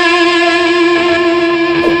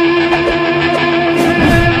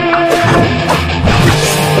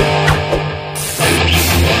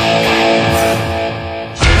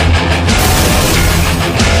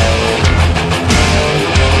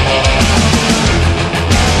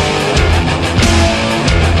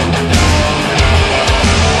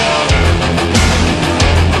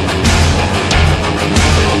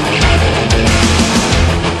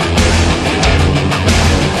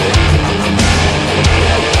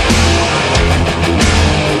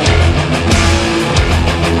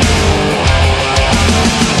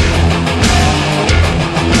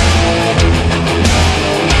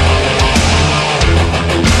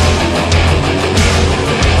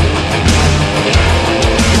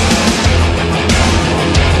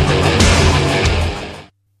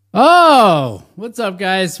 Oh, what's up,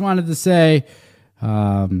 guys? Wanted to say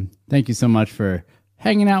thank you so much for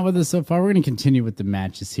hanging out with us so far. We're going to continue with the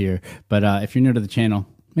matches here, but if you're new to the channel,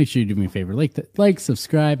 make sure you do me a favor, like,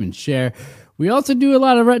 subscribe, and share. We also do a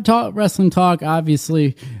lot of wrestling talk,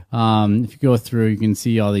 obviously. If you go through, you can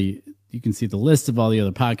see the list of all the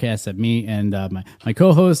other podcasts that me and my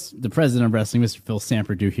co-host, the president of wrestling, Mr. Phil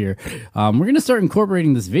Samper, do here. We're going to start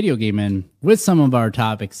incorporating this video game in with some of our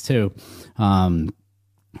topics too. Working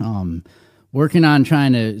on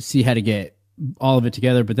trying to see how to get all of it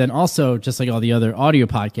together, but then also, just like all the other audio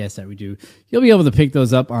podcasts that we do, you'll be able to pick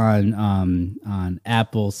those up on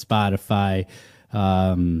Apple, Spotify,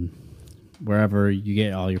 wherever you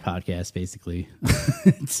get all your podcasts, basically.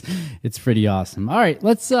 It's pretty awesome. All right,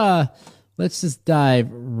 let's just dive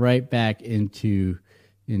right back into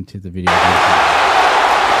the video game.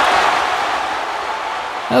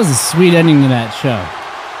 That was a sweet ending to that show.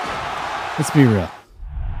 Let's be real.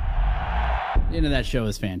 The end of that show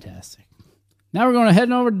is fantastic. Now we're going to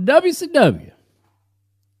head over to WCW.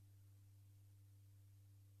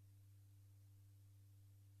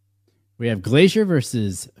 We have Glacier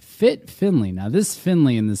versus Fit Finlay. Now, this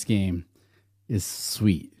Finlay in this game is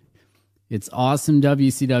sweet. It's awesome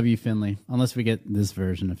WCW Finlay, unless we get this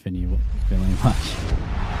version of Finlay watch.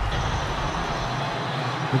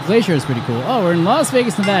 The Glacier is pretty cool. Oh, we're in Las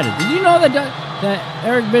Vegas, Nevada. Did you know that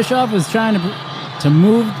Eric Bischoff was trying to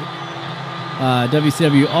move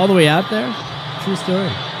WCW all the way out there? True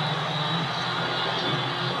story.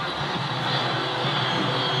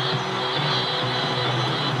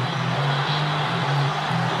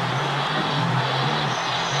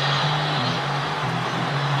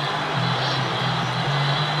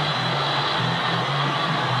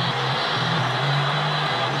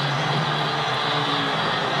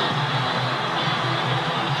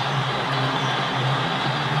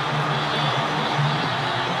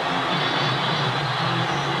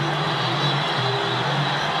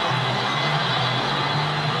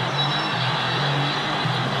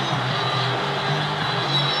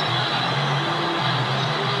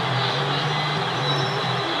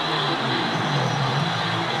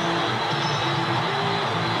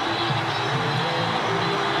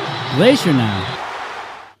 Glacier now.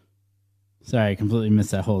 Sorry, I completely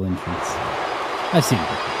missed that whole entrance. I've seen it.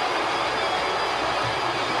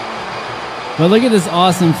 But look at this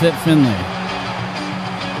awesome Fit Finlay.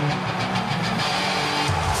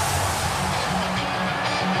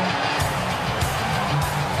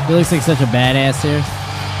 He looks like such a badass here.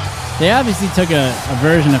 They obviously took a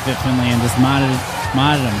version of Fit Finlay and just modded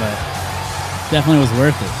him, but definitely was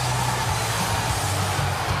worth it.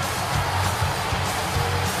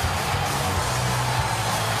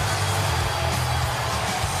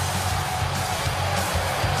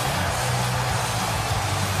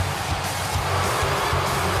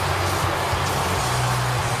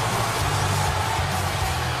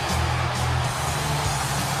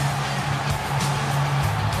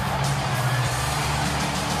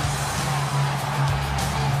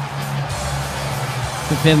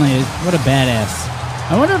 Finlay, what a badass.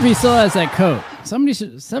 I wonder if he still has that coat. Somebody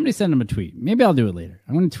send him a tweet. Maybe I'll do it later.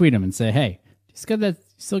 I'm going to tweet him and say, hey, you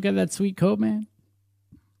still got that sweet coat, man?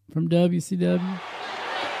 From WCW?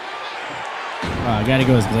 Oh, I got to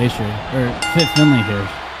go as Glacier. Or Fit Finlay here.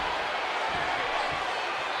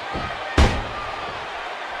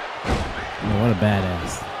 Oh, what a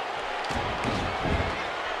badass.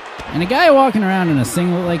 And a guy walking around in a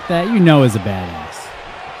singlet like that, you know is a badass.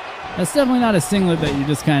 That's definitely not a singlet that you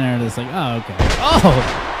just kind of are just like, oh, okay.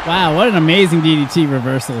 Oh, wow, what an amazing DDT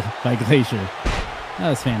reversal by Glacier. That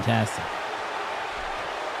was fantastic.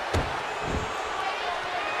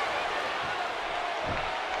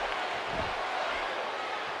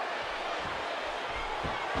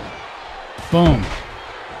 Boom.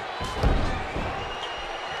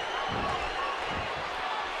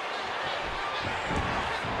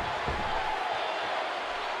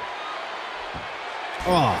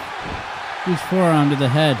 Oh. Huge forearm to the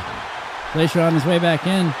head. Glacier on his way back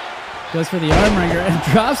in. Goes for the arm wringer and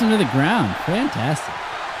drops him to the ground. Fantastic.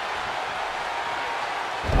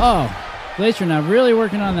 Oh, Glacier now really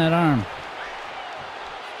working on that arm.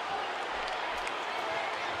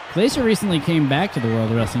 Glacier recently came back to the world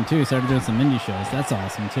of wrestling too. Started doing some indie shows. That's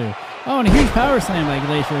awesome too. Oh, and a huge power slam by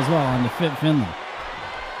Glacier as well on the Fit Finlay.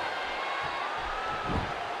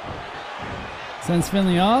 Sends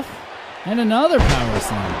Finlay off. And another power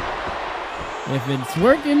slam. If it's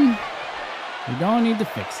working, we don't need to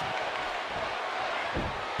fix it.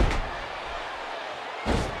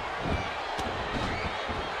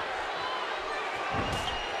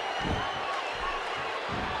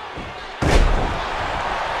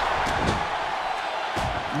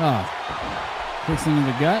 Oh. Kicks into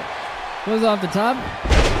the gut. Goes off the top.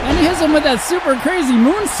 And he hits him with that super crazy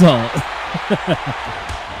moonsault.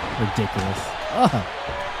 Ridiculous. Oh.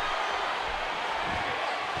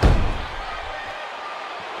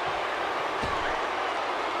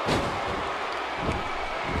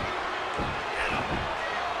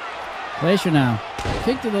 Glacier now.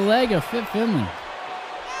 Kick to the leg of Fit Finley.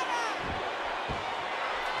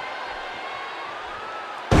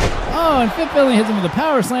 Oh, and Fit Finley hits him with a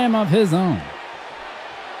power slam of his own.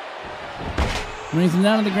 Brings him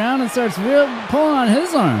down to the ground and starts pulling on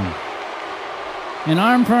his arm. An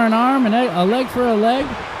arm for an arm, and a leg for a leg.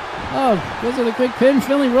 Oh, goes with a quick pin.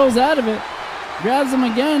 Finley rolls out of it. Grabs him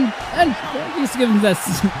again. And he's giving him that.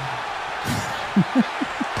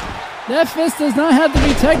 That fist does not have to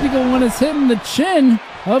be technical when it's hitting the chin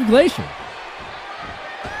of Glacier.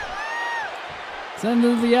 Sends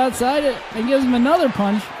him to the outside and gives him another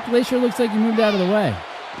punch. Glacier looks like he moved out of the way.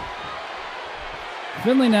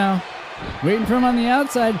 Finley now. Waiting for him on the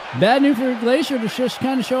outside. Bad news for Glacier to just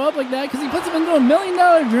kind of show up like that because he puts him into $1 million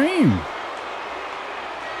dream.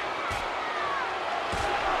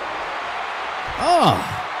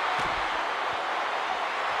 Oh.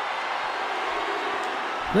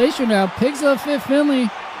 Glacier now picks up Fit Finley,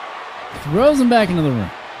 throws him back into the ring.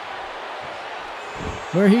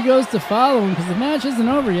 Where he goes to follow him because the match isn't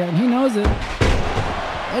over yet and he knows it.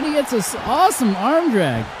 And he gets this awesome arm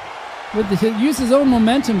drag. Use his own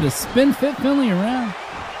momentum to spin Fit Finley around.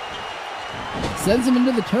 Sends him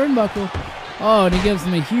into the turnbuckle. Oh, and he gives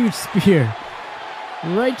him a huge spear.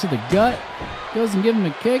 Right to the gut. Goes and gives him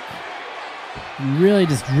a kick. And really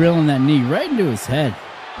just drilling that knee right into his head.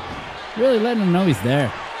 Really letting him know he's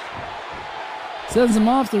there. Sends him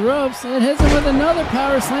off the ropes and hits him with another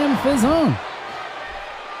power slam of his own.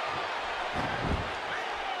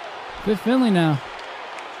 Fit Finley now.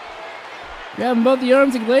 Grabbing both the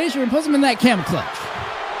arms of Glacier and puts him in that camel clutch.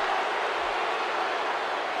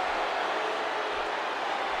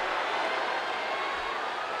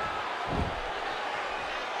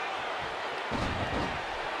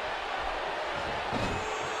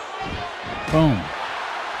 Boom.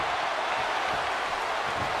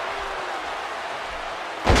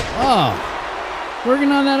 Oh,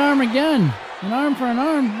 working on that arm again. An arm for an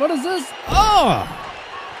arm. What is this? Oh!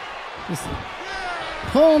 Just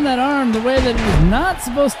pulling that arm the way that it is not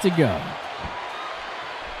supposed to go.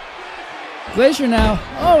 Glacier now,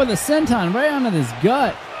 with a senton right onto his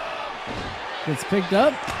gut. Gets picked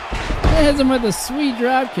up. And hits him with a sweet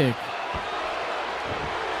drop kick.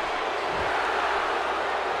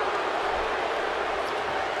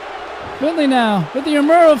 Finley now with the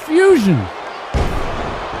Amuro Fusion.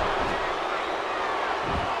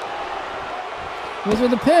 Goes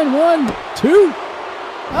with the pin. 1, 2.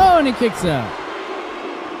 Oh, and he kicks out.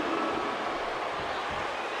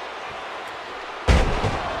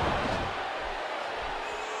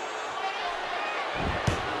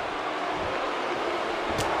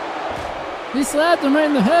 He slapped him right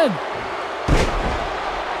in the head.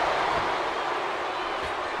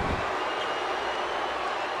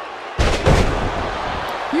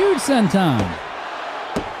 Huge senton.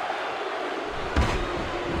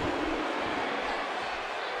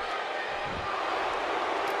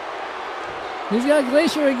 He's got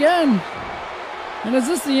Glacier again. And is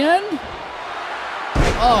this the end?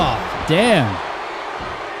 Oh, damn.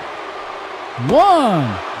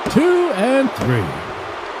 1, 2, and 3.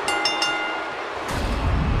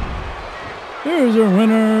 Here's our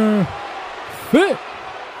winner, Fit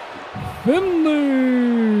Finley.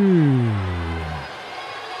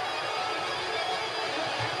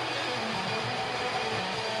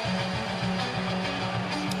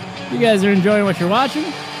 You guys are enjoying what you're watching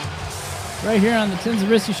right here on the Tim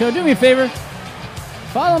Zabriskie Show. Do me a favor,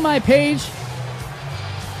 follow my page,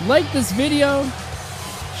 like this video,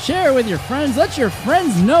 share it with your friends. Let your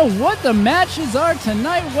friends know what the matches are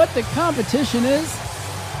tonight, what the competition is.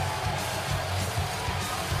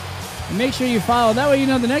 And make sure you follow. That way you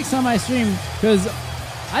know the next time I stream, because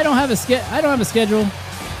I don't have a schedule.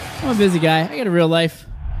 I'm a busy guy. I got a real life.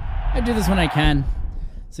 I do this when I can.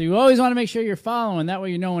 So you always want to make sure you're following. That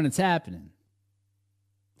way you know when it's happening.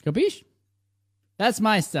 Capiche? That's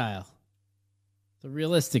my style. The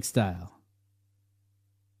realistic style.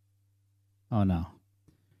 Oh, no.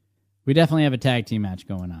 We definitely have a tag team match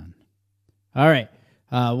going on. All right.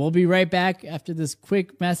 We'll be right back after this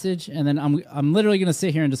quick message, and then I'm literally going to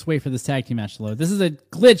sit here and just wait for this tag team match to load. This is a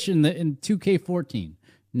glitch in 2K14,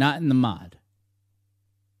 not in the mod.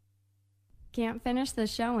 Can't finish the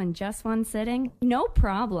show in just one sitting? No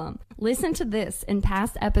problem. Listen to this and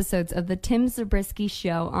past episodes of The Tim Zabriskie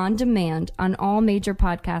Show on demand on all major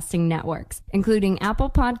podcasting networks, including Apple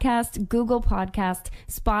Podcasts, Google Podcasts,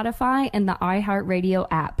 Spotify, and the iHeartRadio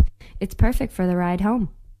app. It's perfect for the ride home.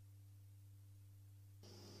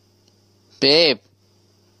 Babe,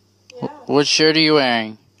 what shirt are you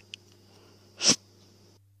wearing?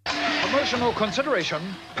 Promotional consideration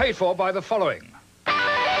paid for by the following.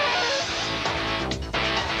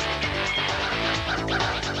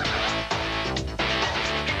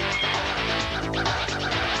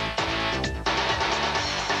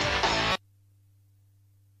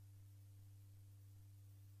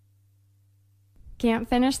 Can't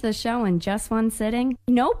finish the show in just one sitting?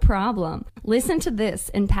 No problem. Listen to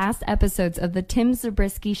this and past episodes of The Tim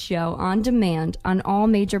Zabriskie Show on demand on all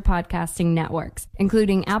major podcasting networks,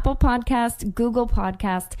 including Apple Podcasts, Google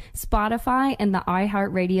Podcasts, Spotify, and the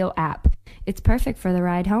iHeartRadio app. It's perfect for the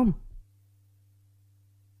ride home.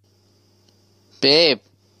 Babe,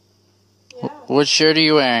 Yeah. what shirt are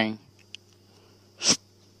you wearing?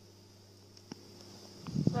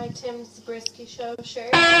 My Tim Zabriskie Show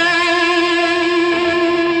shirt.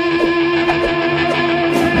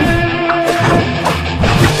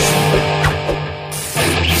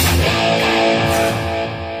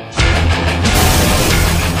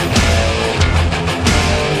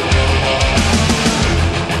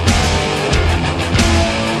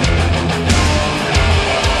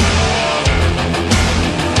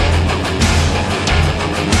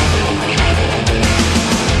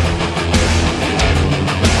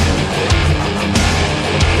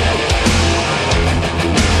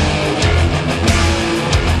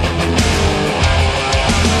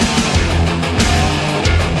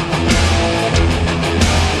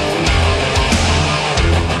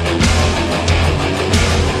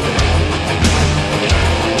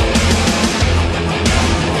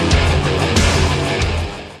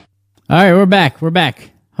 All right, we're back. We're back.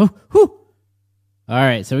 Oh, whew. All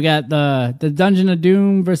right, so we got the Dungeon of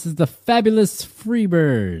Doom versus the Fabulous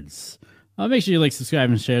Freebirds. Make sure you like, subscribe,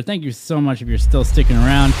 and share. Thank you so much if you're still sticking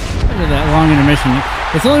around after that long intermission.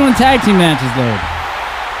 It's only when tag team matches load.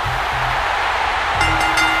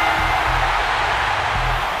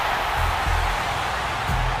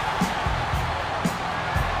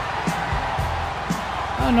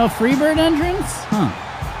 Oh, no Freebird entrance? Huh.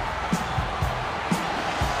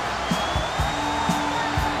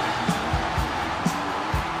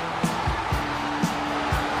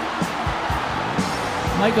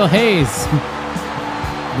 Michael Hayes.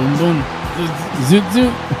 Boom, boom. Zoot,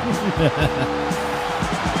 zoot.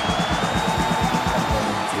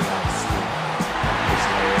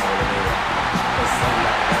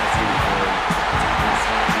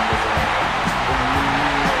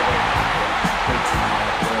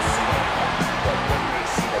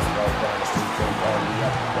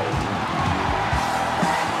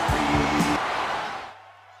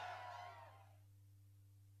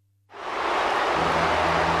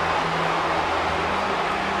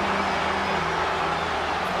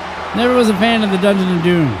 Never was a fan of the Dungeon of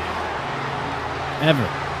Doom. Ever.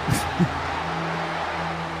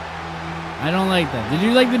 I don't like that. Did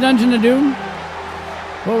you like the Dungeon of Doom?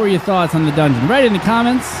 What were your thoughts on the dungeon? Write in the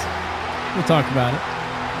comments. We'll talk about it.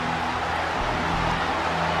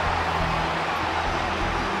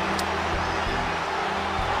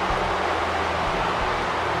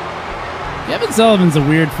 Kevin Sullivan's a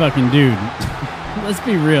weird fucking dude. Let's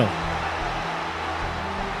be real.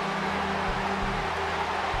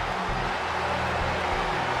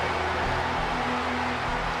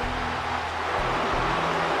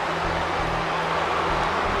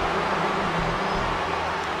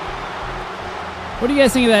 What do you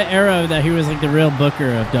guys think of that era that he was like the real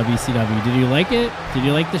booker of WCW? Did you like it? Did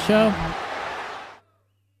you like the show?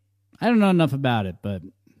 I don't know enough about it, but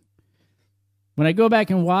when I go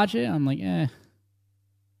back and watch it, I'm like, eh.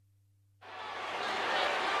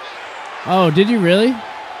 Oh, did you really?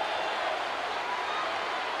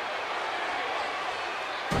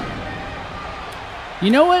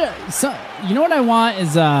 You know what? You know what I want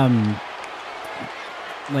is like,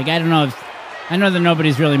 I don't know. I know that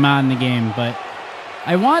nobody's really modding the game, but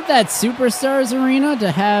I want that Superstars Arena to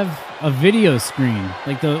have a video screen,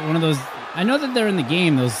 like one of those. I know that they're in the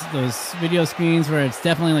game, those video screens where it's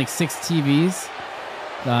definitely like 6 TVs.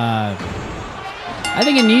 I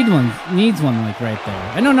think it needs one like right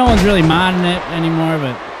there. I know no one's really modding it anymore,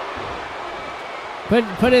 but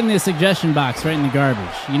put it in the suggestion box right in the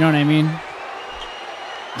garbage. You know what I mean?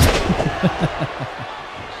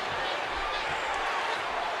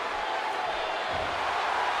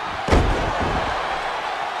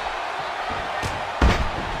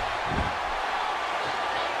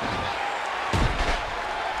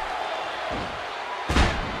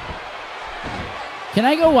 Can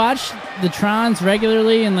I go watch the Trons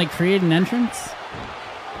regularly and like create an entrance?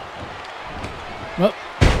 Well,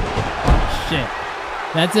 shit.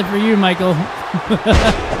 That's it for you, Michael.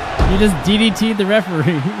 You just DDT'd the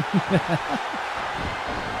referee.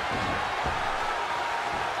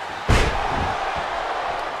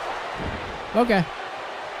 Okay.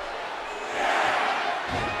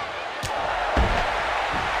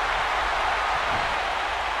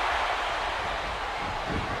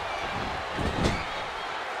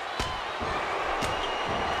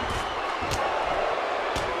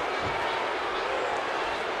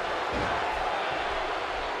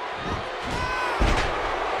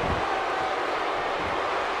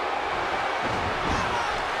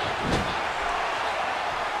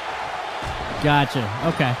 Gotcha.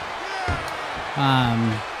 Okay.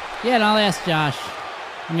 Yeah, and I'll ask Josh.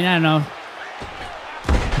 I mean, I don't know.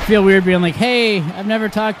 I feel weird being like, "Hey, I've never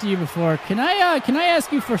talked to you before. Can I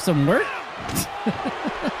ask you for some work?"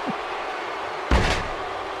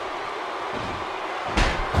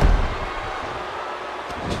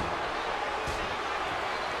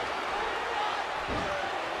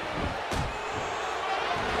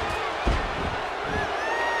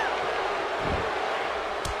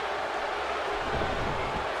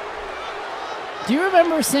 Do you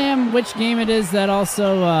remember, Sam, which game it is that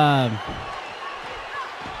also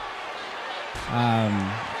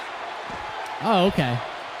oh, okay.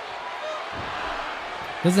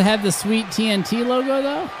 Does it have the sweet TNT logo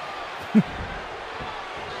though?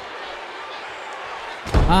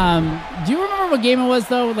 Do you remember what game it was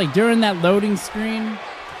though? Like during that loading screen,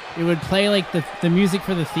 it would play like the music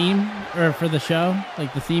for the theme or for the show,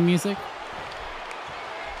 like the theme music.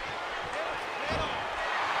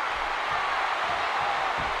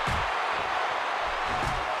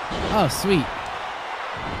 Oh, sweet.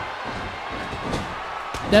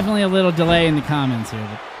 Definitely a little delay in the comments here,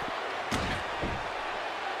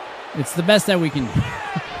 but it's the best that we can do.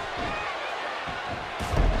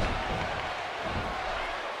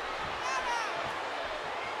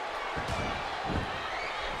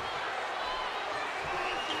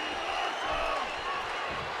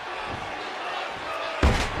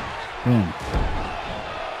 Boom.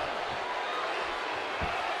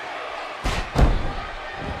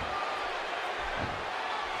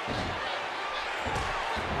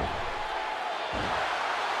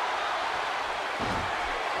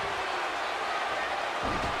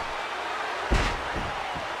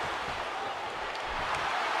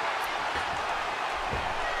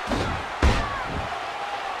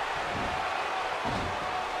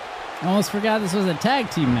 Almost forgot this was a tag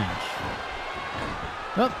team match.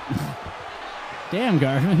 Oh. Damn,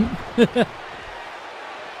 Garvin.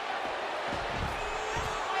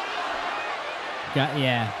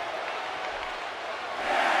 Yeah.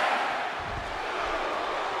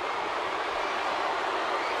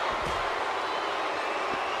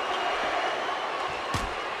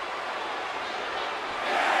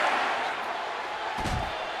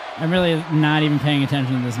 I'm really not even paying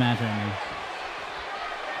attention to this match right now.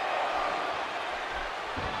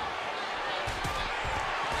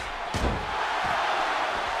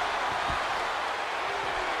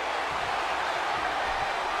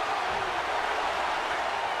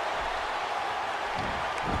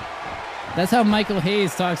 That's how Michael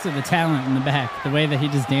Hayes talks to the talent in the back, the way that he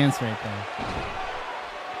just danced right there.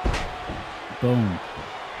 Boom.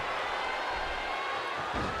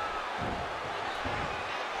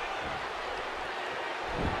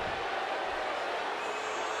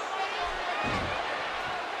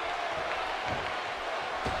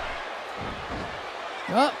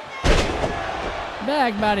 Oh!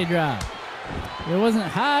 Back body drop. It wasn't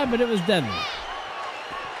high, but it was deadly.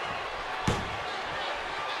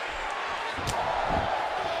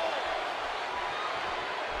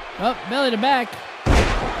 Oh, belly to back.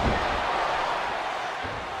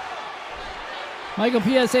 Michael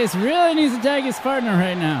P.S.A. really needs to tag his partner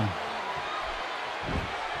right now.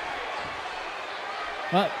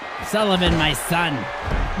 Oh, Sullivan, my son.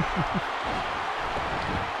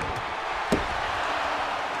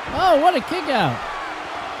 Oh, what a kick out.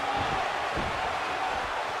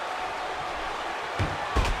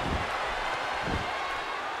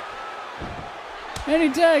 And he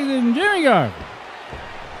tags in Jimmy Garvin.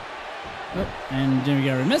 Oh, and Jimmy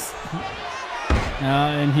Garvin missed.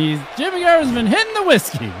 And Jimmy Garvin's been hitting the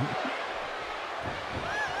whiskey.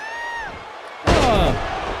 Oh,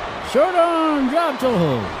 short arm drop toe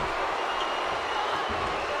hold.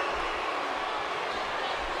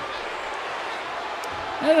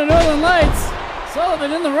 And the Northern Lights.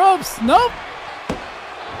 Sullivan in the ropes. Nope.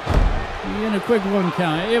 He in a quick 1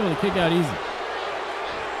 count. Able to kick out easy.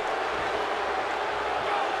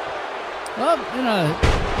 Up in a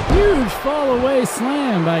huge fall away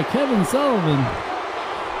slam by Kevin Sullivan.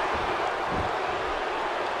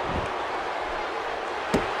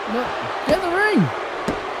 Get in the ring.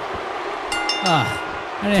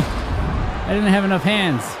 I didn't have enough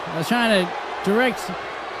hands. I was trying to direct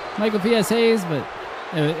Michael P.S. Hayes, but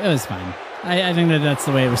it was fine. I think that's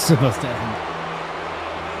the way it was supposed to end.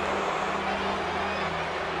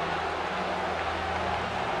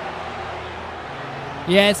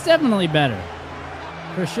 Yeah, it's definitely better.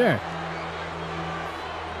 For sure.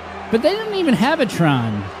 But they didn't even have a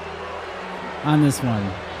Tron on this one.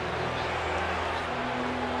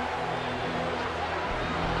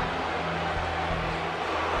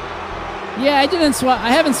 Yeah, I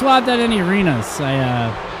haven't swapped at any arenas.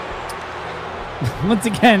 Once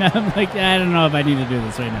again, I'm like, I don't know if I need to do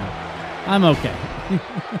this right now. I'm okay.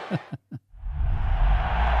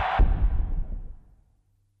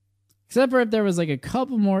 Except for if there was like a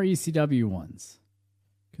couple more ECW ones.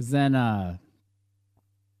 Because then,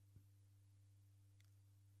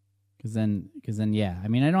 yeah. I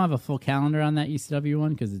mean, I don't have a full calendar on that ECW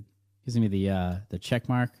one because it gives me the check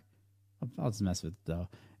mark. I'll just mess with it, though.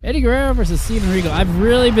 Eddie Guerrero versus Steven Regal. I've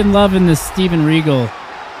really been loving this Steven Regal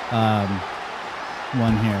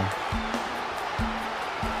one here.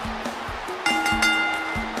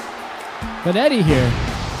 But Eddie here.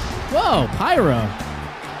 Whoa, Pyro.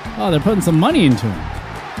 Oh, they're putting some money into him.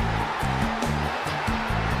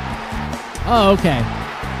 Oh, okay.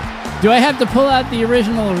 Do I have to pull out the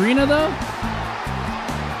original arena, though?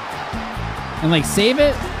 And, like, save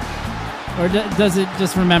it? Or does it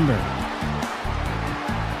just remember?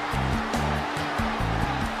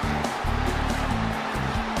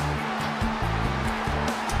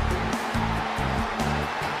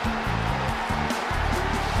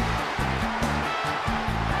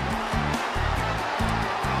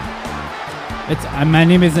 My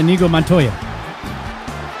name is Inigo Montoya.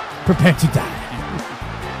 Prepare to die.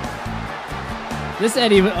 This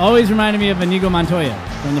Eddie always reminded me of Inigo Montoya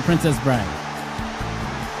from The Princess Bride.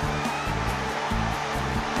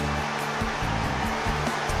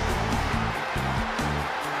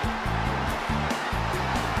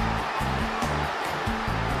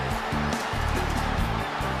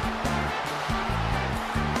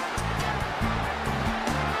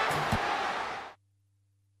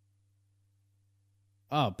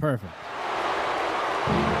 Oh, perfect.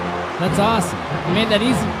 That's awesome. You made that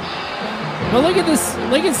easy. But look at this.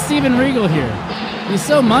 Look at Steven Regal here. He's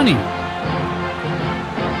so money.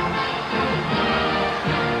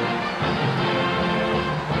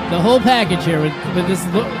 The whole package here with this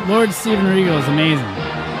Lord Steven Regal is amazing.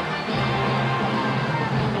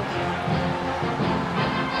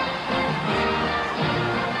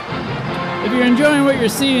 If you're enjoying what you're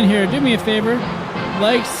seeing here, do me a favor.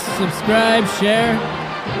 Like, subscribe, share.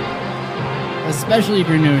 Especially if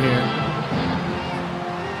you're new here.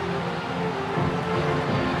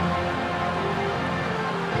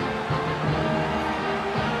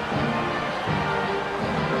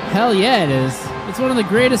 Hell yeah, it is. It's one of the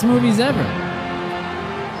greatest movies ever.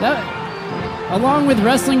 That, along with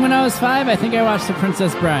wrestling when I was 5, I think I watched The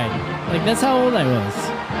Princess Bride. Like, that's how old I was.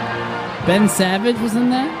 Ben Savage was in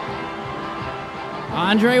that.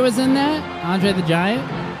 Andre was in that. Andre the Giant.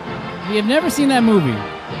 If you have never seen that movie,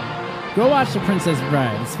 go watch The Princess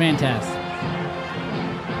Bride. It's fantastic.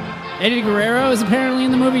 Eddie Guerrero is apparently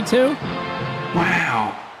in the movie too.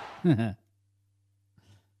 Wow.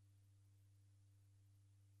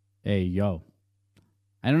 Hey, yo.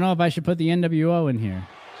 I don't know if I should put the NWO in here.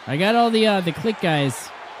 I got all the Click guys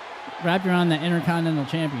wrapped around the Intercontinental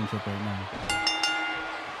Championship right now.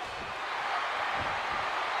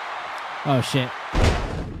 Oh, shit.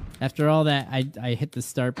 After all that, I hit the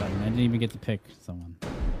start button. I didn't even get to pick someone.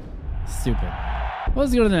 Stupid. Well,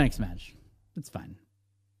 let's go to the next match. It's fine.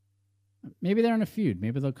 Maybe they're in a feud.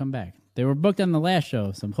 Maybe they'll come back. They were booked on the last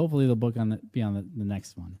show, so hopefully they'll be on the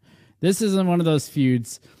next one. This isn't one of those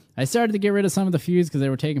feuds. I started to get rid of some of the feuds because they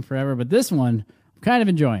were taking forever, but this one I'm kind of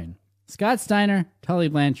enjoying. Scott Steiner, Tully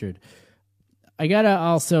Blanchard. I gotta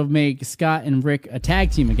also make Scott and Rick a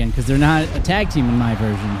tag team again because they're not a tag team in my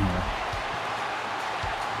version here.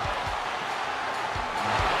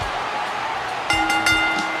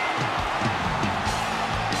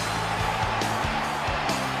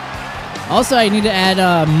 Also, I need to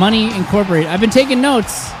add Money Incorporated. I've been taking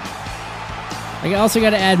notes. I also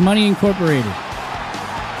got to add Money Incorporated.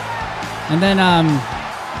 And then,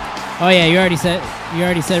 oh yeah, you already said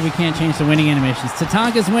we can't change the winning animations.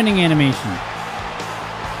 Tatanka's winning animation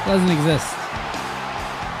doesn't exist.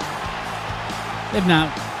 If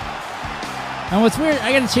not, and what's weird,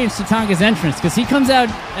 I got to change Tatanka's entrance because he comes out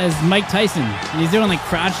as Mike Tyson and he's doing like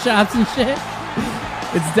crotch shots and shit.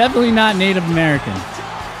 It's definitely not Native American.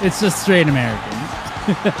 It's just straight American.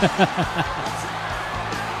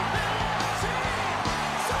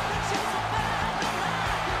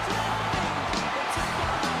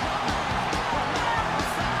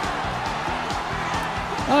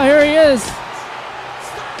 Oh, here he is.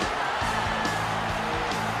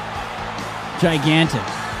 Gigantic.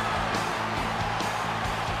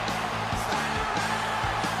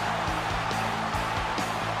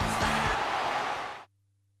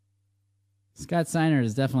 Scott Steiner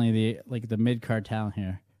is definitely the mid-card talent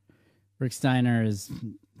here. Rick Steiner is,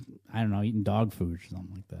 I don't know, eating dog food or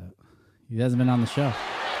something like that. He hasn't been on the show.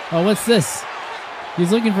 Oh, what's this?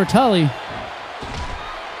 He's looking for Tully.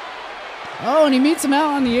 Oh, and he meets him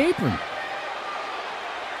out on the apron.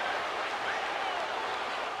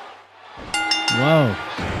 Whoa.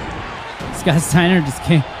 Scott Steiner just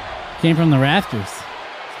came from the rafters.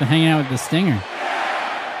 He's been hanging out with the Stinger.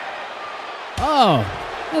 Oh,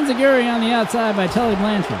 Enziguri on the outside by Tully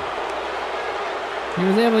Blanchard. He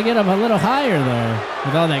was able to get up a little higher there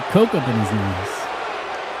with all that coke up in his nose.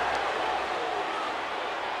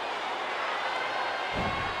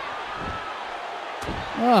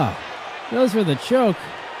 Oh, goes for the choke.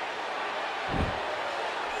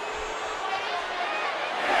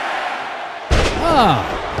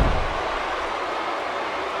 Oh.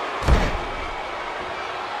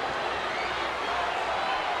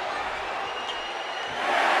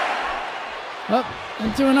 Up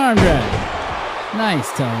into an arm drag.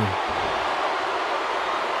 Nice, Tully.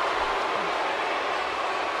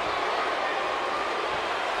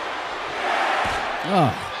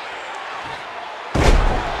 Oh.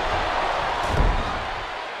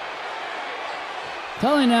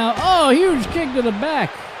 Tully now. Oh, huge kick to the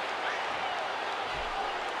back.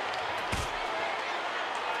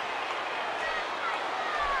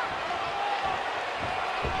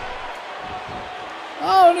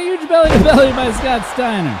 Oh, and a huge belly-to-belly by Scott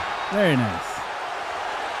Steiner. Very nice.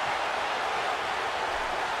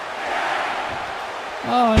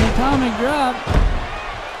 Oh, an atomic drop.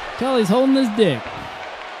 Tully's holding his dick.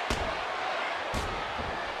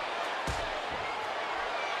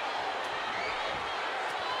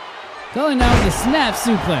 Tully now with a snap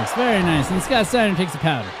suplex. Very nice. And Scott Steiner takes a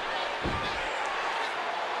powder.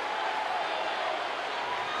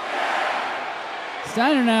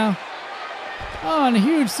 Steiner now. Oh, and a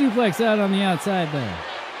huge suplex out on the outside there.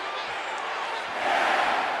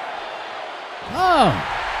 Oh.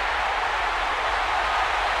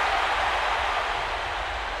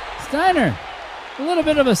 Steiner, a little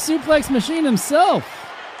bit of a suplex machine himself.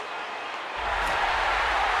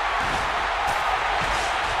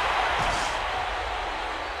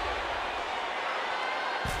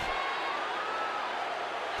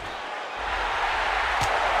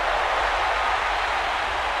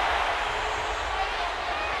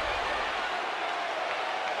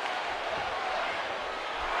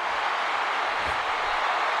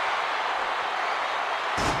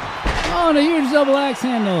 Oh, and a huge double axe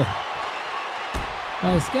handle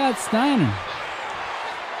by Scott Steiner.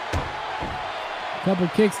 Couple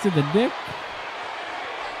kicks to the dick.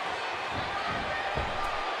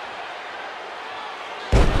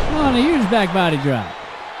 Oh, and a huge back body drop.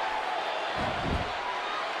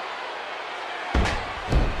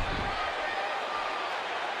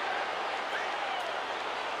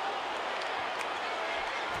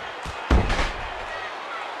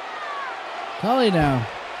 Tully now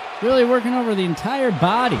really working over the entire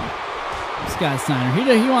body of Scott Steiner.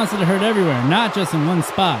 He wants it to hurt everywhere, not just in one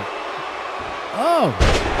spot. Oh,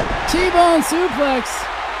 T-bone suplex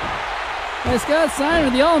by Scott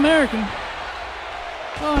Steiner, the All-American.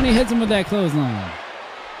 Oh, and he hits him with that clothesline.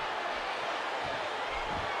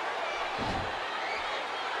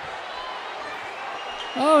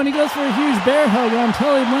 Oh, and he goes for a huge bear hug on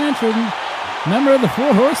Tully Blanchard, member of the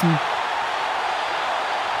Four Horsemen.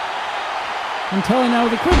 And Tully now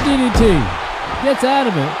with a quick DDT. Gets out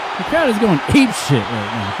of it. The crowd is going ape shit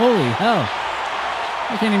right now. Holy hell.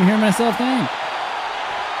 I can't even hear myself think.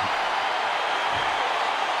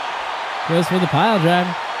 Goes for the pile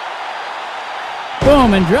driver.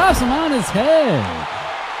 Boom, and drops him on his head.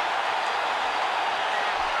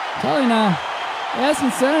 Tully now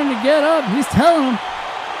asking Steiner to get up. He's telling him.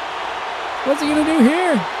 What's he going to do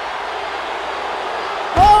here?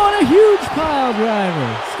 Oh, and a huge pile driver.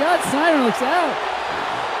 Scott Steiner looks out.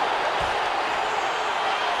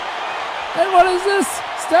 And what is this?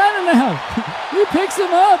 Steiner now. He picks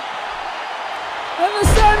him up. And the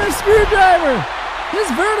Steiner screwdriver. His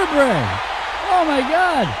vertebrae. Oh my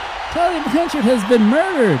God. Tully Blanchard has been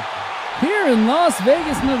murdered here in Las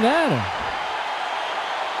Vegas, Nevada.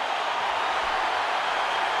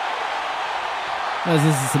 Oh, is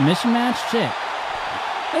this a submission match? Shit.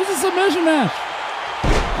 It's a submission match.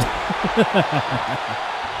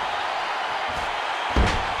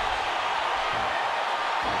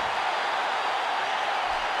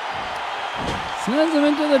 Sends him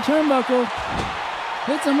into the turnbuckle.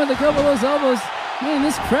 Hits him with a couple of those elbows. Man,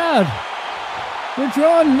 this crowd. We're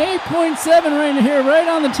drawing an 8.7 right here, right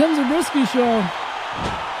on the Tim Zabriskie show.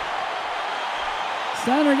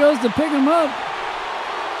 Steiner goes to pick him up.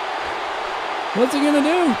 What's he gonna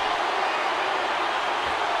do?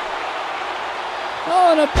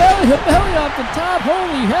 Oh, and a belly off the top.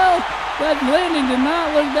 Holy hell. That landing did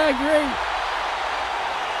not look that great.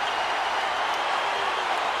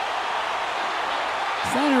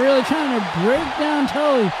 Steiner really trying to break down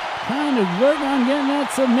Tully. Trying to work on getting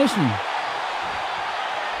that submission.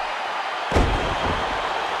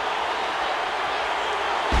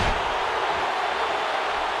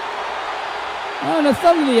 Oh, and a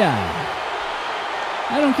thumb to the eye.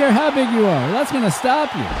 I don't care how big you are. That's going to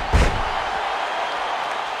stop you.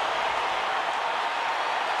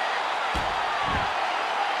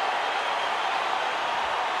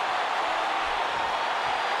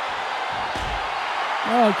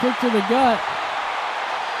 Oh, kick to the gut.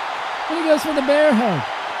 And he goes for the bear hug.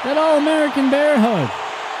 That all-American bear hug.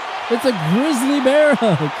 It's a grizzly bear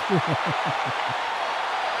hug.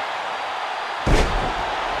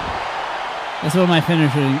 That's what my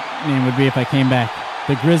finisher name would be if I came back.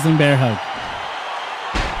 The Grizzly Bear Hug.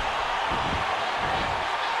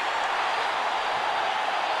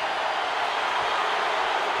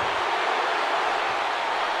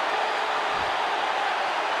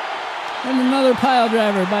 And another pile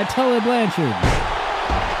driver by Tully Blanchard.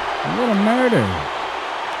 What a murder.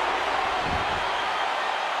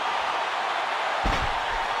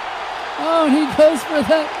 Oh, and he goes for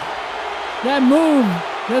that move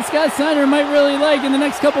that Scott Steiner might really like in the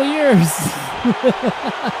next couple years.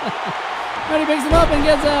 But he picks him up and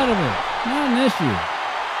gets out of it. Not an issue.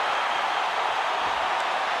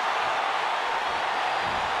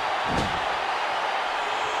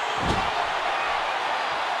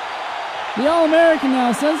 The All-American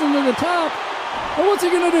now sends him to the top. Oh, what's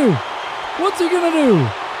he gonna do? What's he gonna do?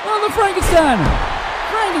 Oh, the Frankensteiner!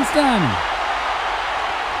 Frankensteiner!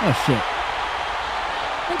 Oh, shit.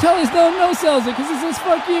 And Tully's no sells it because he says,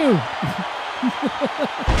 fuck you.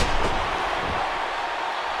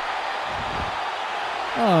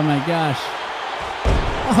 Oh my gosh.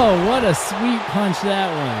 Oh, what a sweet punch that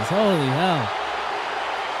was. Holy hell.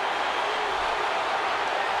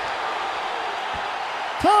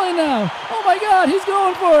 Tully now. Oh my god, he's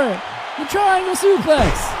going for it. The triangle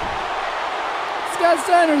suplex. Scott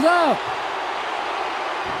Steiner's out.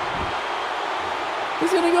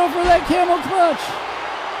 He's going to go for that camel clutch.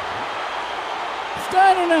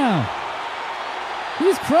 Steiner now.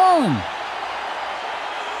 He's crawling.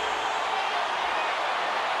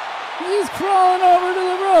 He's crawling over to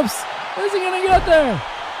the ropes. Is he going to get there?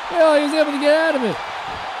 Well, he was able to get out of it.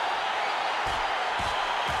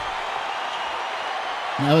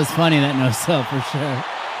 That was funny, that no sell for sure.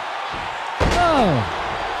 Oh.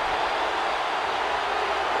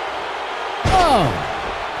 Oh.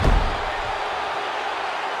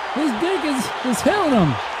 His dick is hitting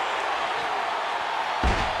him.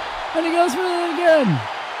 And he goes for it again.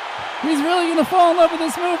 He's really going to fall in love with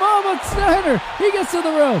this move. Oh, but Steiner, he gets to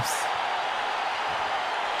the ropes.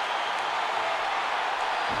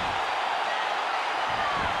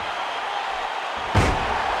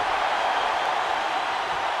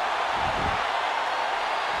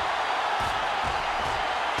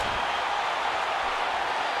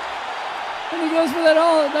 And he goes for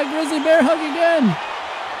that grizzly bear hug again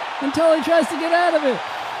until he tries to get out of it.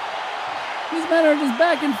 These men are just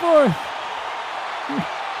back and forth,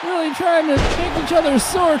 really trying to make each other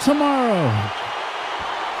sore tomorrow.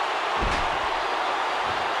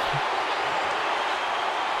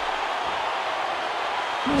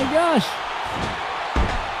 My gosh,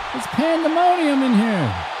 it's pandemonium in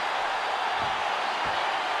here.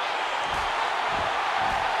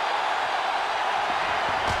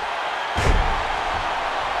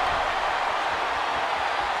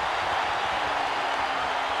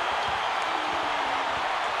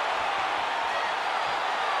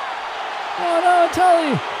 Oh no,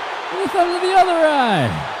 Tully! With a thumb to the other eye!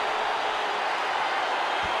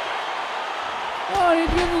 Oh, and he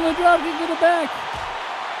gives him a drop kick to the back!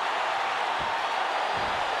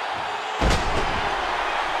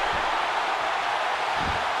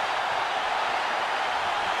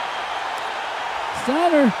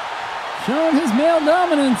 Steiner showing his male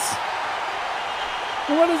dominance.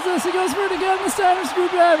 And what is this? He goes for it again, the Steiner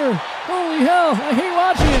screwdriver! Holy hell, I hate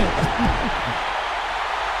watching it!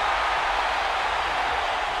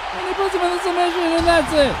 And he puts him in the submission, and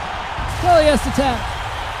that's it. Tully has to tap.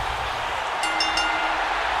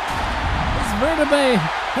 His vertebrae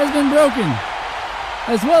has been broken,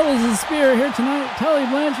 as well as his spirit here tonight. Tully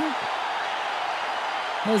Blanchard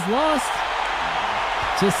has lost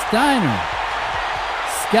to Steiner.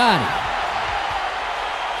 Scotty.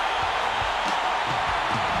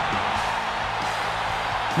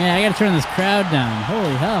 Man, I gotta turn this crowd down.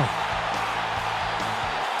 Holy hell.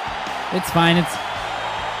 It's fine. It's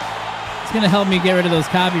going to help me get rid of those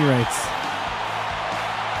copyrights.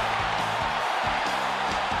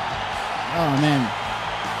 Oh man,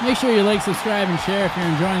 make sure you like, subscribe, and share if you're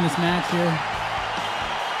enjoying this match here.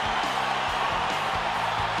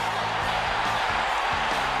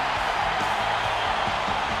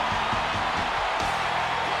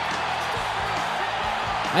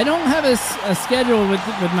 I don't have a schedule with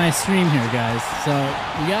my stream here, guys. So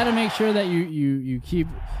you got to make sure that you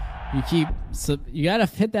got to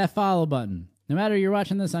hit that follow button. No matter you're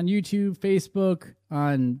watching this on YouTube, Facebook,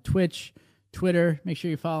 on Twitch, Twitter, make sure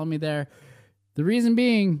you follow me there. The reason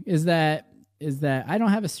being is that I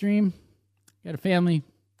don't have a stream. Got a family.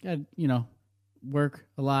 Got work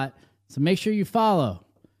a lot. So make sure you follow.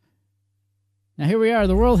 Now here we are,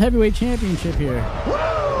 the World Heavyweight Championship here.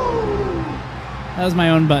 That was my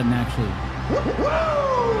own button, actually.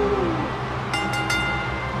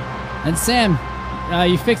 And Sam,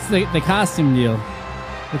 you fixed the costume deal,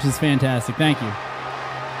 which is fantastic. Thank you.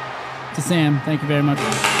 To Sam, thank you very much.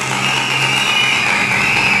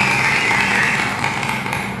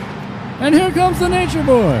 And here comes the Nature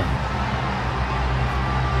Boy,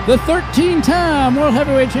 the 13-time World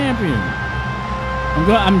Heavyweight Champion.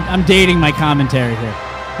 I'm dating my commentary here.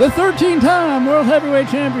 The 13-time World Heavyweight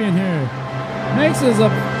Champion here makes his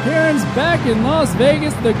appearance back in Las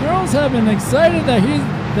Vegas. The girls have been excited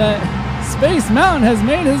that Space Mountain has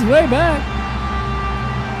made his way back.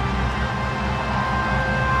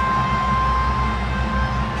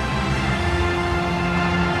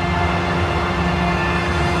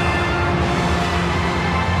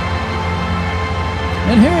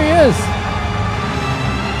 And here he is.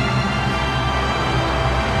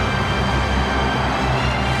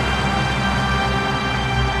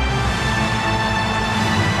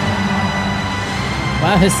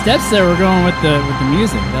 Wow, his steps there were going with the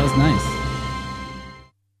music. That was nice.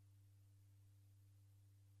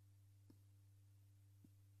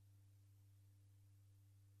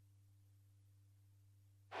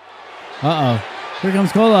 Uh-oh. Here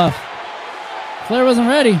comes Koloff. Flair wasn't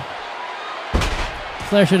ready.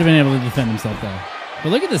 Flair should have been able to defend himself though. But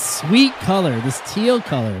look at this sweet color, this teal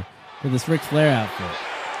color for this Ric Flair outfit.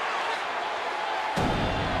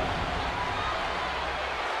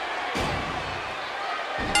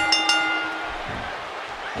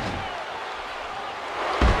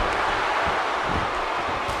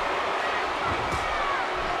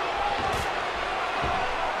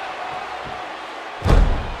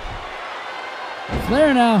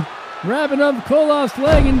 Flair now wrapping up Koloff's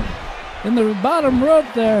leg in the bottom rope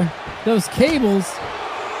there. Those cables,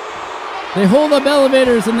 they hold up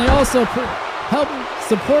elevators and they also help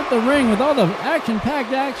support the ring with all the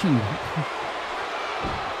action-packed action.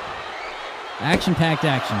 Action-packed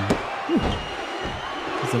action. Whew.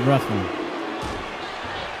 It's a rough one.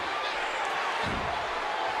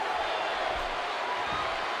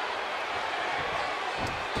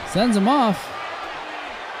 Sends him off.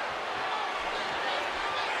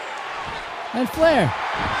 And Flair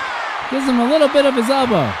gives him a little bit of his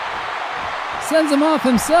elbow. Sends him off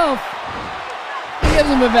himself. And gives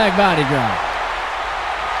him a back body drop.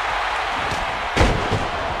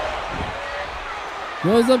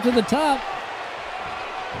 Goes up to the top.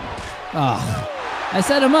 Oh, I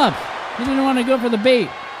set him up. He didn't want to go for the bait.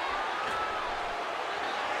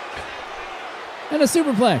 And a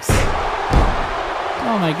superplex.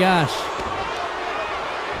 Oh my gosh.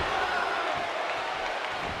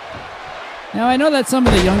 Now I know that some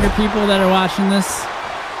of the younger people that are watching this,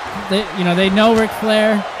 they know Ric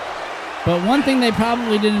Flair, but one thing they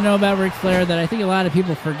probably didn't know about Ric Flair that I think a lot of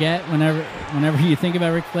people forget whenever you think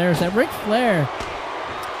about Ric Flair is that Ric Flair,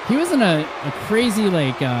 he was in a crazy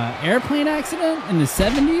airplane accident in the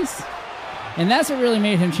 70s, and that's what really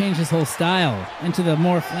made him change his whole style into the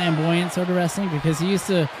more flamboyant sort of wrestling, because he used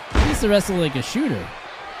to wrestle like a shooter.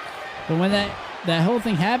 But when that whole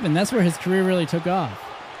thing happened, that's where his career really took off.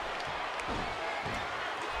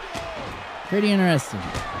 Pretty interesting.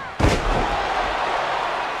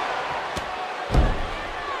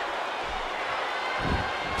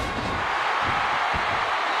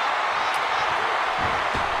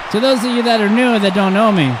 To those of you that are new that don't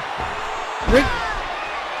know me,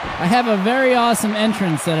 I have a very awesome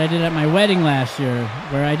entrance that I did at my wedding last year,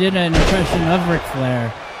 where I did an impression of Ric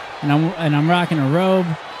Flair, and I'm rocking a robe.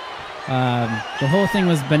 The whole thing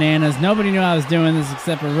was bananas. Nobody knew I was doing this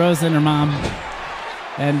except for Rosa and her mom.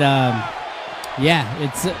 And yeah,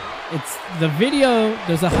 it's the video.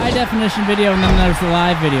 There's a high definition video, and then there's the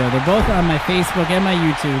live video. They're both on my Facebook and my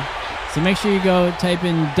YouTube. So make sure you go type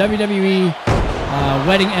in WWE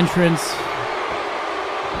wedding entrance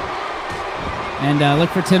and look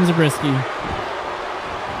for Tim Zabriskie.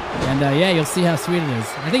 And yeah, you'll see how sweet it is.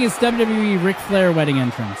 I think it's WWE Ric Flair wedding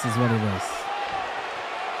entrance is what it is.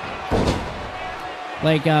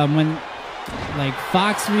 When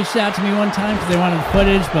Fox reached out to me one time because they wanted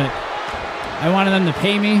footage, but I wanted them to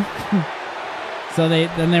pay me. So they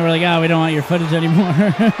were like, "Oh, we don't want your footage anymore."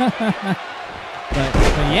 but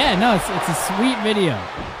yeah, no, it's a sweet video.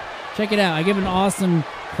 Check it out. I give an awesome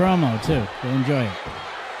promo too. You'll enjoy it.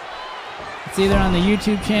 It's either on the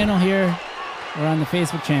YouTube channel here or on the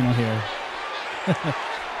Facebook channel here.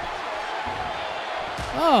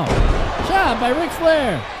 Oh, shot by Ric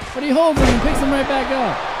Flair. But he holds him and picks him right back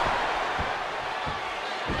up.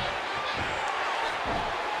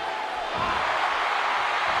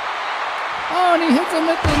 Oh, and he hits him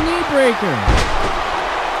with the knee breaker.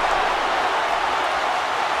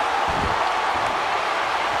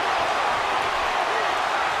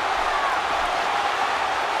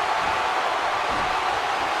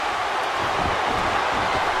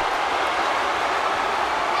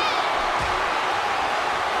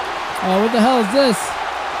 Oh, what the hell is this?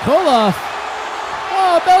 Koloff.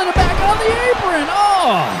 Oh, belly to back on the apron.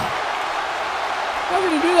 Oh! How can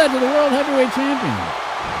you do that to the World Heavyweight Champion?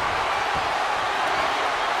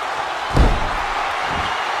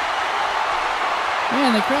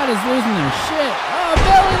 Man, the crowd is losing their shit. Oh,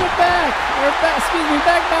 belly to back. Or back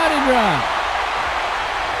body drop.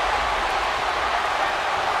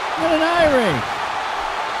 What an eye rake.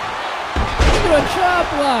 Into a chop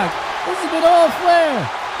block. This has been all Flair.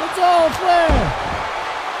 It's all Flair.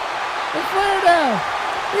 And Flair down.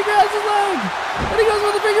 He grabs his leg. And he goes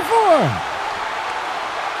with the figure four.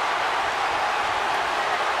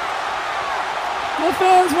 The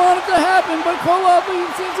fans want it to happen, but Koloff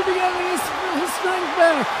seems to be getting his strength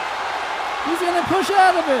back. He's going to push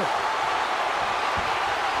out of it.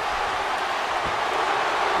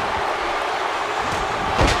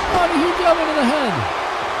 Oh, and a huge elbow to the head.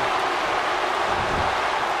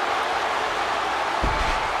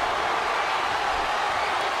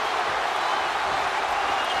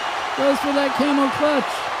 Goes for that camel clutch.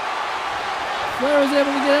 Flair was able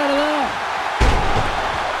to get out of that.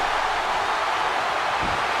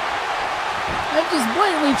 And just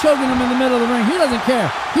blatantly choking him in the middle of the ring. He doesn't care.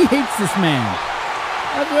 He hates this man.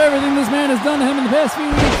 After everything this man has done to him in the past few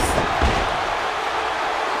weeks.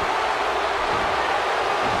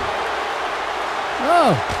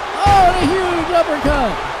 Oh, and a huge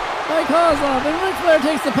uppercut by Kozlov. And Ric Flair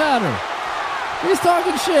takes the powder. He's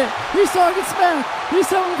talking shit. He's talking smack. He's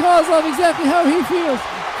telling Kozlov exactly how he feels.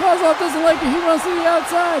 Kozlov doesn't like it. He runs to the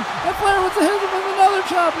outside. And Flair wants to hit him with another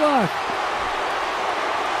chop block.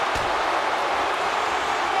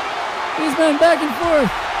 These men back and forth.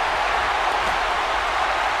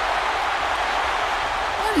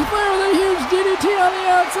 And Flair with a huge DDT on the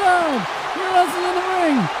outside. He runs into the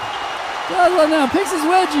ring. Kozlov now picks his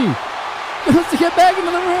wedgie. Goes to get back into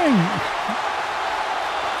the ring.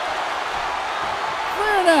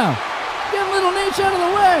 Flair now. Get little Nate out of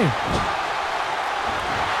the way.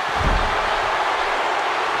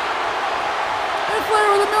 And Flair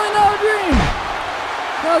with $1 million dream.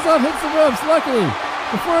 Kozlov hits the ropes, luckily,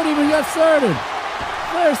 before it even got started.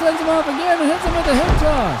 Flair sends him off again and hits him with a hip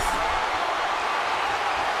toss.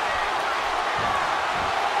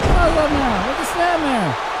 Kozlov now with the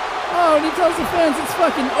snapmare. Oh, and he tells the fans it's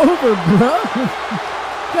fucking over, bro.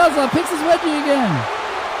 Kozlov picks his wedgie again.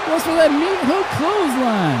 Goes for that meat hook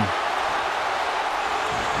clothesline.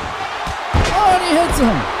 Oh, and he hits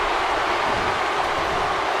him.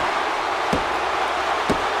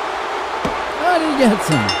 Oh, and he gets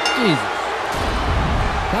him. Jesus.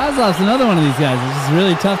 Kozlov's another one of these guys that's just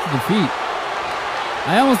really tough to defeat.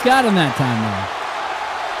 I almost got him that time, though.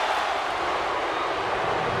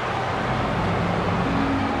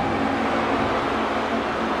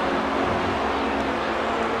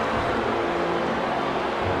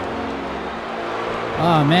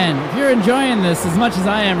 Oh man, if you're enjoying this as much as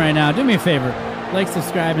I am right now, do me a favor. Like,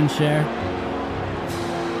 subscribe, and share.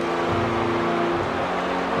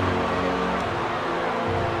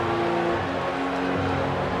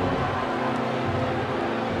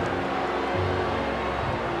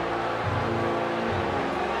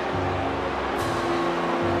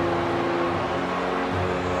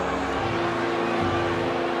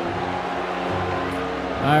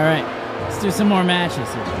 All right, let's do some more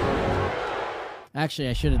matches here. Actually,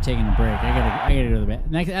 I should have taken a break. I gotta go to the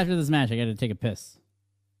bathroom. After this match, I gotta take a piss.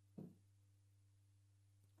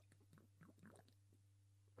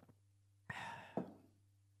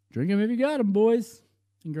 Drink 'em if you got 'em, boys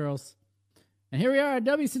and girls. And here we are at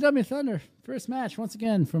WCW Thunder. First match, once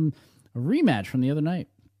again, from a rematch from the other night.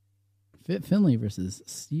 Fit Finlay versus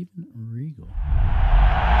Steven Regal.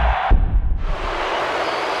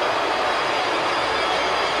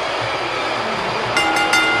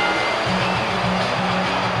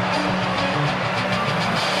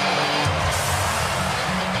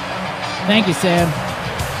 Thank you, Sam.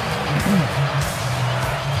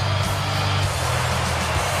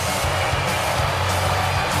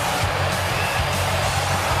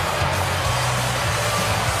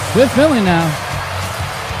 With Finlay now.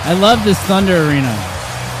 I love this Thunder Arena.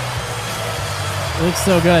 It looks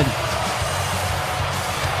so good.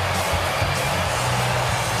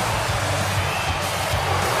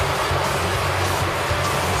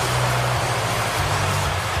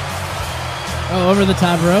 Oh, over the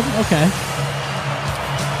top rope? Okay.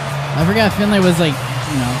 I forgot Finlay was like,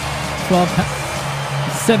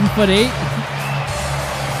 7'8",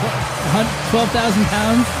 12,000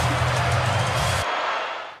 pounds.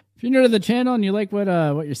 If you're new to the channel and you like what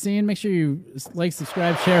you're seeing, make sure you like,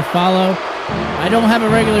 subscribe, share, follow. I don't have a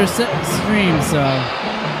regular stream, so...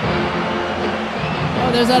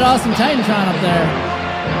 Oh, there's that awesome Titantron up there.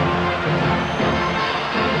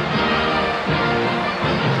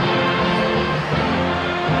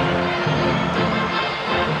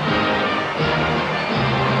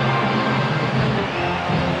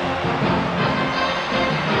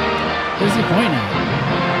 Where's he pointing at?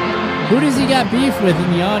 Who does he got beef with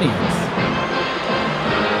in the audience?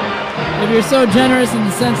 If you're so generous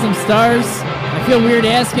and send some stars, I feel weird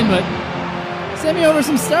asking, but send me over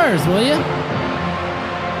some stars, will you?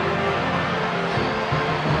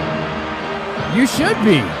 You should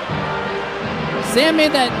be. Sam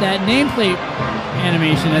made that nameplate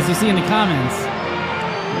animation, as you see in the comments.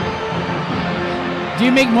 Do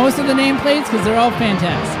you make most of the nameplates? Because they're all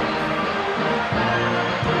fantastic.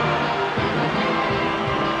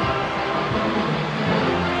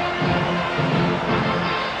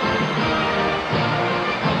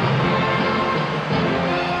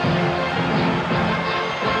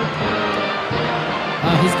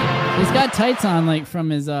 He's got tights on, like, from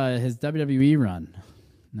his WWE run.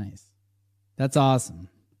 Nice. That's awesome.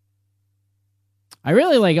 I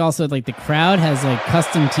really like also, like, the crowd has, like,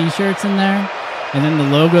 custom t-shirts in there. And then the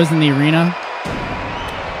logos in the arena.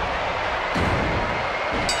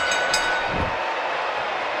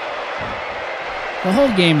 The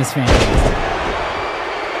whole game is fantastic.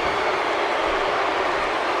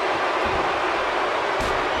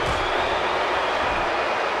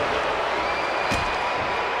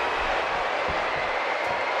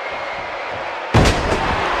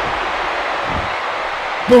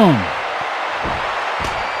 Boom.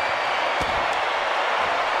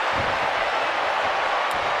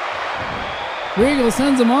 Regal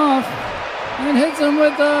sends him off and hits him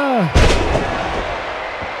with I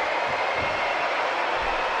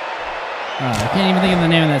can't even think of the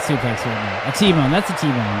name of that suplex right now. A T-bone. That's a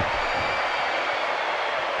T-bone.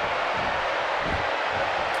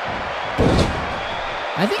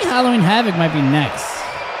 I think Halloween Havoc might be next.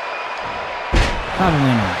 Probably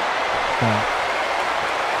not. But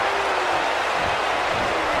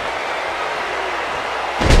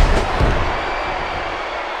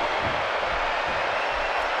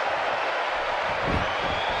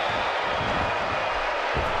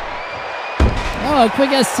oh, a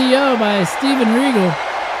quick STO by Steven Regal.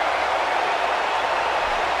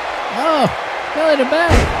 Oh, belly to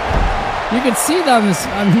back. You could see that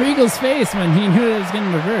on Regal's face when he knew it was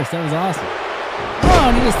getting reversed. That was awesome. Oh,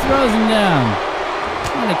 and he just throws him down.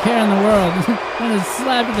 Not a care in the world. And a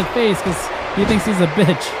slap in the face because he thinks he's a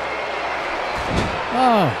bitch.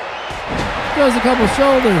 Oh, throws a couple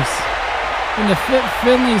shoulders into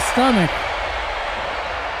Finlay's stomach.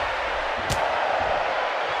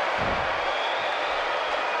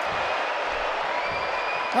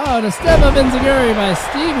 Oh, the step up enziguri by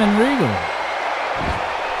Steven Regal.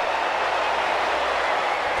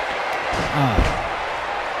 Oh,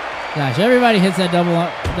 gosh, everybody hits that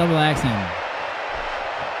double axe handle.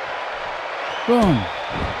 Boom.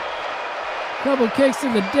 Couple kicks to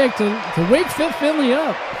the dick to wake Finlay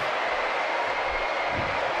up.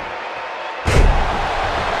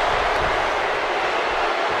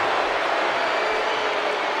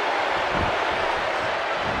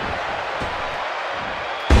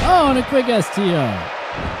 Oh, and a quick STO.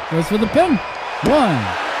 Goes for the pin. One.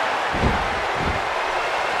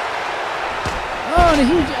 Oh, and a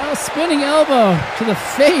huge spinning elbow to the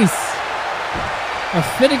face of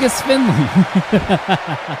Finnegas Finlay.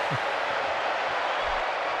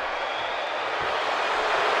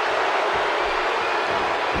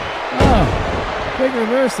 Oh, quick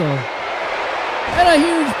reversal. And a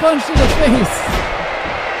huge punch to the face.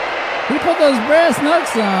 He put those brass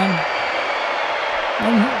knucks on.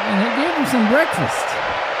 And it gave him some breakfast.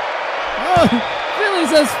 Oh, Finlay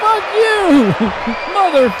says, fuck you,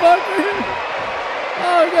 motherfucker.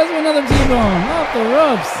 Oh, he goes for another T-bone off the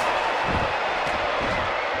ropes.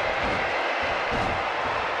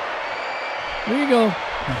 Regal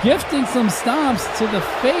gifting some stomps to the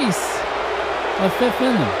face of Fit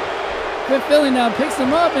Finlay. Fit Finlay now picks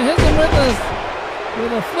him up and hits him with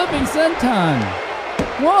a flipping senton.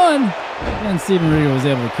 One. And Steven Regal was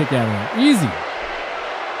able to kick out of it. Easy.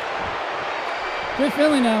 Quit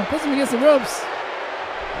Finley now. Puts him against the ropes.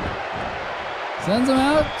 Sends him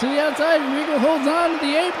out to the outside. Regal holds on to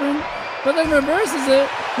the apron, but then reverses it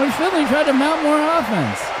when Finley tried to mount more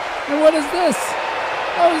offense. And what is this?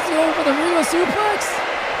 Oh, he's going for the Regal suplex?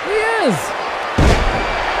 He is!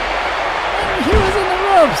 And he was in the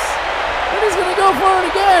ropes. And he's going to go for it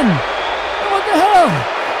again. And what the hell?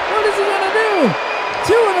 What is he going to do?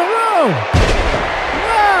 2 in a row.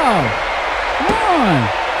 Wow. 1,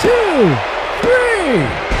 2,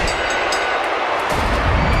 3.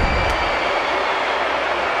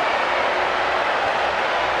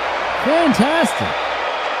 Fantastic.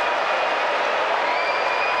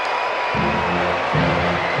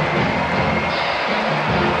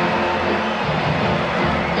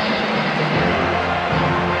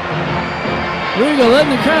 Regal letting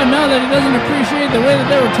the crowd know that he doesn't appreciate the way that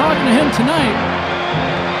they were talking to him tonight.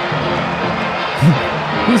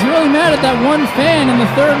 He's really mad at that one fan in the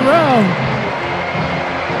 3rd row.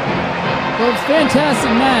 Well, it's a fantastic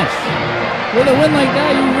match. With a win like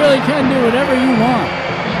that, you really can do whatever you want.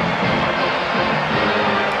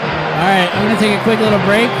 Alright, I'm going to take a quick little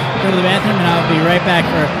break, go to the bathroom, and I'll be right back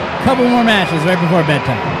for a couple more matches right before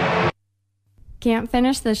bedtime. Can't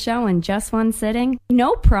finish the show in just one sitting?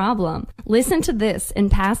 No problem. Listen to this and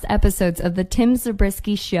past episodes of The Tim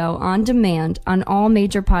Zabriskie Show on demand on all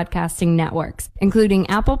major podcasting networks, including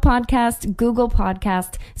Apple Podcasts, Google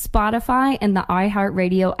Podcasts, Spotify, and the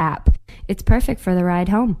iHeartRadio app. It's perfect for the ride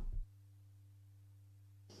home.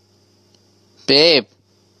 Babe,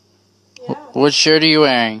 Yeah. what shirt are you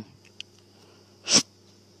wearing?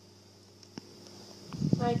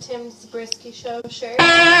 My Tim Zabriskie Show shirt.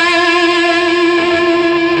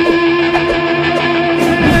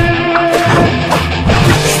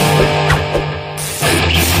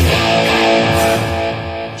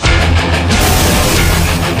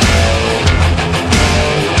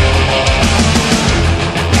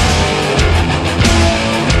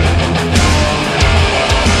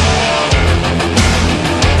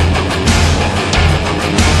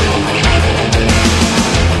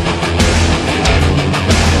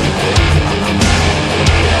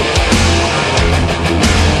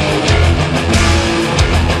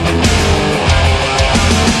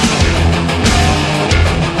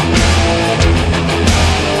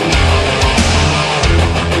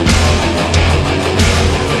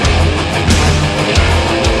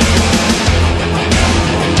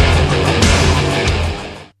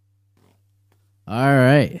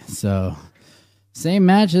 So, same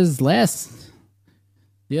match as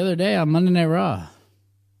the other day on Monday Night Raw.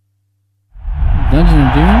 Dungeon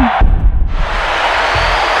of Doom.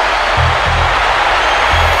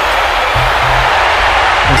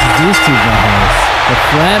 Versus these two guys, the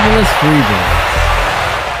Fabulous Freebirds.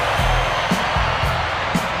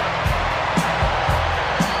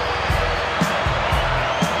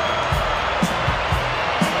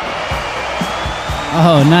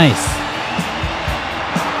 Oh, nice.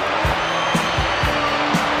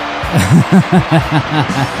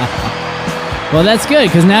 Well, that's good,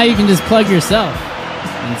 because now you can just plug yourself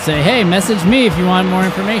and say, hey, message me if you want more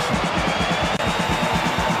information.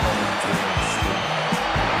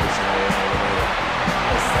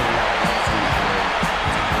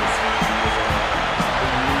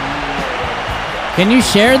 Can you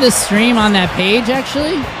share this stream on that page,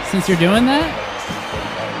 actually, since you're doing that?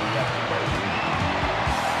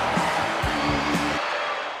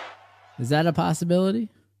 Is that a possibility?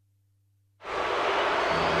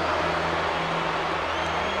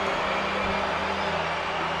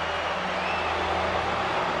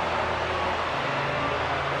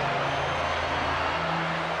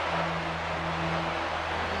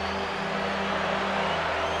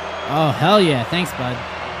 Oh, hell yeah. Thanks, bud.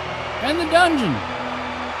 And the dungeon.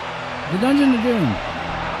 The Dungeon of Doom.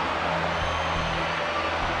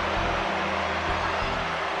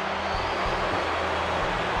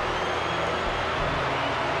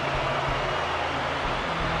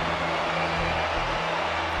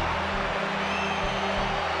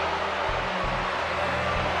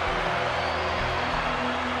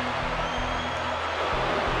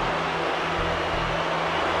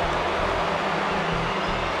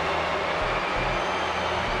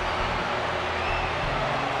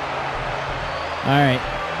 All right,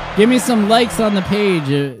 give me some likes on the page,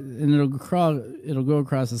 and it'll go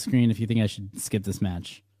across the screen if you think I should skip this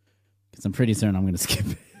match, because I'm pretty certain I'm going to skip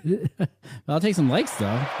it. But I'll take some likes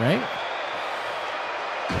though, right?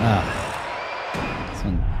 This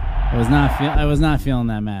one, I was not feeling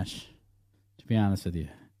that match, to be honest with you.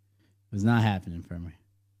 It was not happening for me.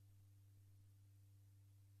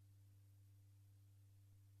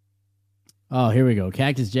 Oh, here we go.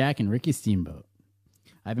 Cactus Jack and Ricky Steamboat.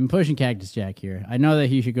 I've been pushing Cactus Jack here. I know that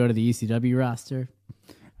he should go to the ECW roster,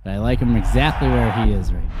 but I like him exactly where he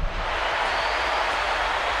is right now.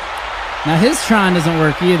 Now his Tron doesn't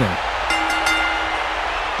work either.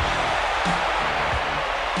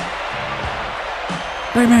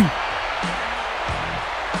 Bang, bang.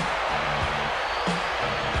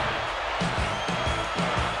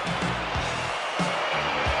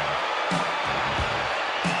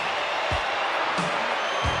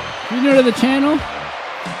 If you're new to the channel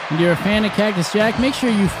and you're a fan of Cactus Jack, make sure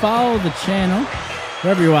you follow the channel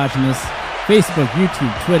wherever you're watching this. Facebook,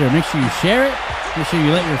 YouTube, Twitter. Make sure you share it. Make sure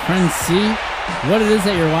you let your friends see what it is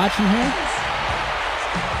that you're watching here.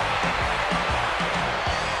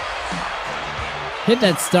 Hit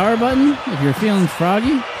that star button if you're feeling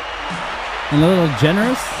froggy and a little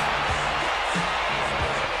generous.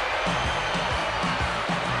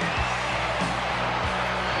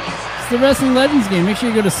 It's the Wrestling Legends game. Make sure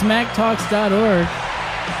you go to smacktalks.org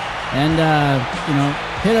and,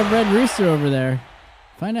 hit up Red Rooster over there.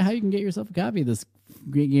 Find out how you can get yourself a copy of this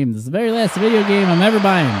great game. This is the very last video game I'm ever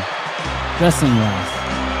buying, wrestling-wise.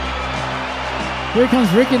 Here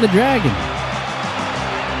comes Ricky the Dragon.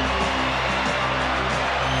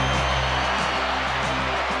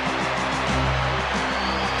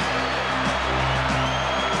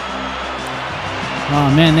 Oh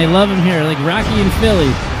man, they love him here, like Rocky and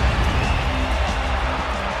Philly.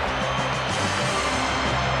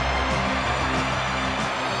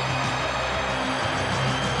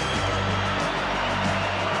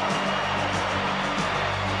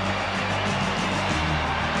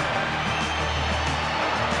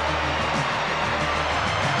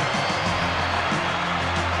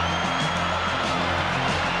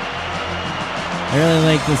 I really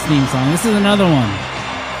like this theme song. This is another one.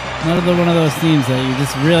 Another one of those themes that you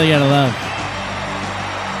just really gotta love.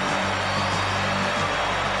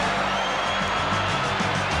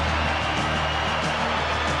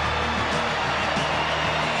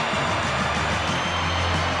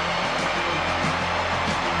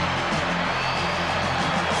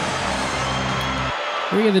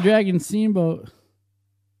 We get the Dragon Steamboat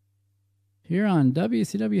here on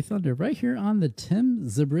WCW Thunder, right here on the Tim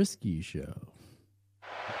Zabriskie Show.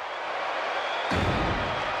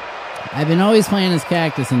 I've been always playing as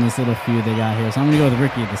Cactus in this little feud they got here, so I'm going to go with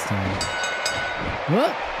Ricky this time.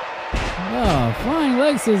 What? Oh, flying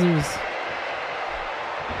leg scissors.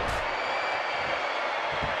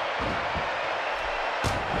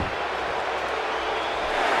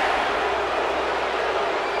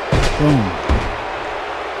 Boom.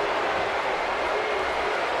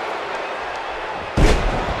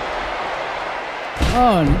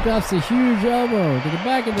 Oh, and he drops a huge elbow to the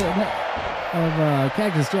back of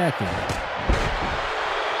Cactus Jack.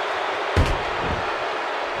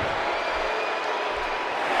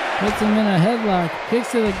 Puts him in a headlock,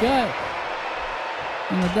 kicks to the gut,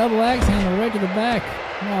 and a double axe handle right to the back.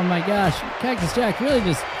 Oh my gosh, Cactus Jack really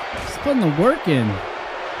just putting the work in.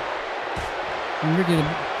 And Ricky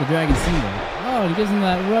the Dragon Steamboat. Oh, he gives him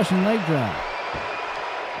that Russian leg drop.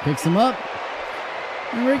 Picks him up,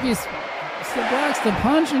 and Ricky blocks the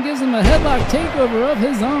punch and gives him a headlock takeover of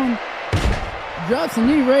his own. Drops a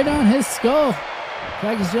knee right on his skull.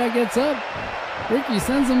 Cactus Jack gets up. Ricky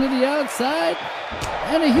sends him to the outside.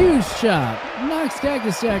 And a huge chop. Knocks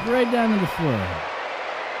Cactus Jack right down to the floor.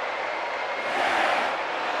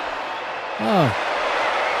 Oh.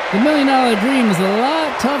 The $1 Million Dream is a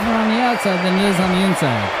lot tougher on the outside than it is on the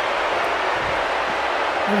inside.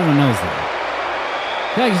 Everyone knows that.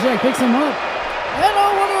 Cactus Jack picks him up. And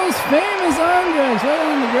oh, one of those famous arm drags right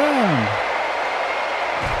on the ground.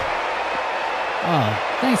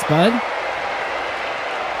 Oh, thanks, bud.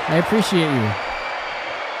 I appreciate you.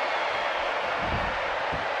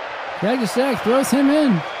 Cactus Jack throws him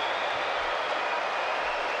in.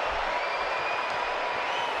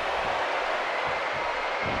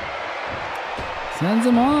 Sends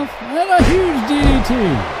him off. And a huge DDT.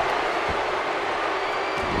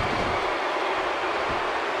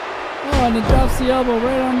 Oh, and it drops the elbow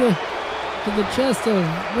right onto the chest of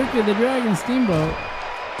Ricky the Dragon Steamboat.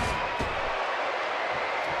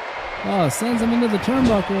 Oh, sends him into the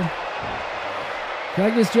turnbuckle.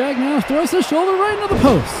 Cactus Jack now throws his shoulder right into the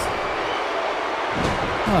post.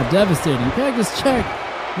 Oh, devastating. Cactus Jack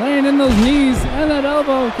laying in those knees and that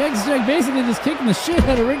elbow. Cactus Jack basically just kicking the shit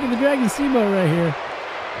out of Ricky the Dragon Steamboat right here.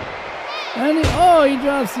 And he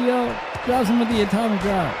drops him with the atomic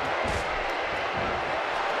drop.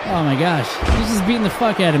 Oh my gosh. He's just beating the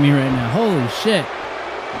fuck out of me right now. Holy shit.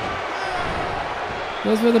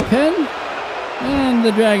 Goes for the pin. And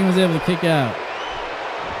the Dragon was able to kick out.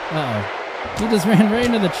 Uh-oh. He just ran right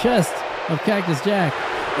into the chest of Cactus Jack.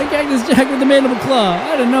 The Cactus Jack with the mandible claw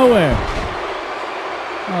out of nowhere.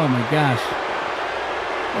 Oh my gosh.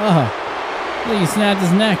 Oh, I think he snapped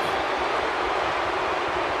his neck.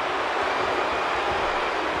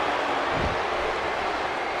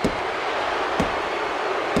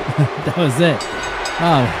 That was it.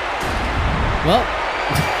 Oh. Well.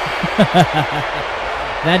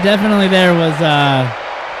 That definitely there was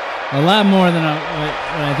a lot more than what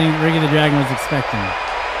I think Ricky the Dragon was expecting.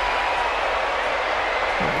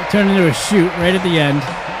 It turned into a shoot right at the end.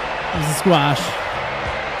 It was a squash.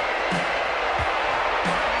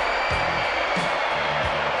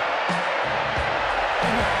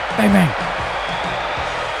 Bang, bang.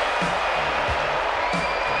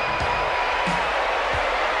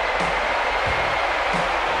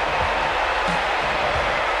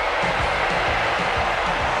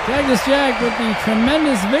 Cactus Jack with the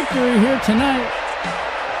tremendous victory here tonight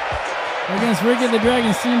against Ricky the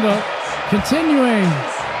Dragon Steamboat, continuing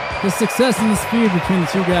the success in this feud between the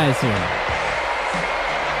two guys here.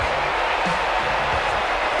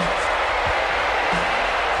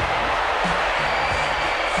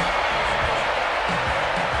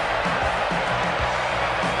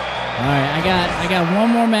 All right, I got one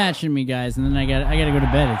more match in me, guys, and then I got to go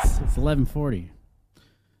to bed. It's 11:40.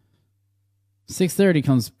 6:30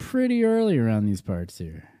 comes pretty early around these parts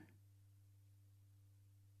here.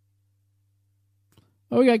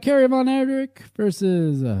 Oh, we got Kerry Von Erich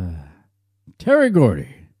versus Terry Gordy.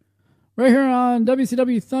 Right here on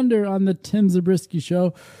WCW Thunder on the Tim Zabriskie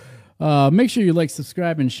Show. Make sure you like,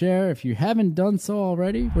 subscribe, and share if you haven't done so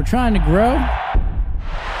already. We're trying to grow.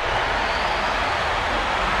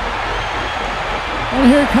 And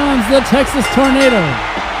here comes the Texas Tornado.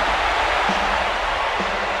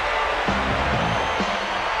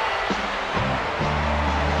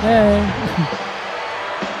 Hey.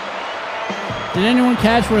 Did anyone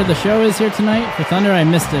catch where the show is here tonight? For Thunder, I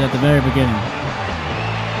missed it at the very beginning.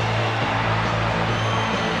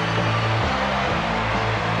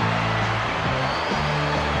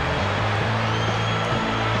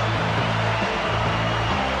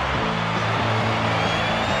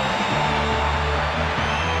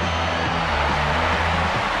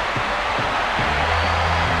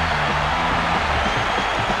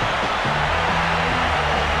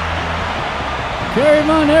 Kerry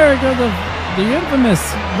Von Erich of the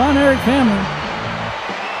infamous Von Erich family.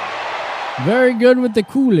 Very good with the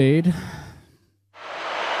Kool-Aid.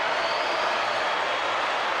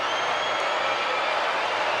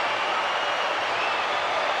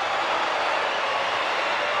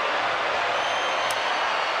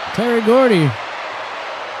 Terry Gordy.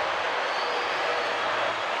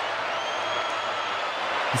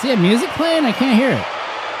 Is he have music playing? I can't hear it.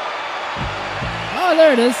 Oh,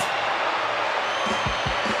 there it is.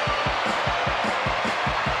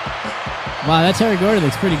 Wow, that Terry Gordy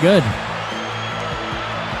looks pretty good.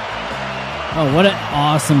 Oh, what an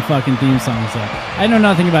awesome fucking theme song is that. I know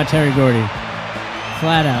nothing about Terry Gordy.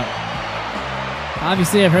 Flat out.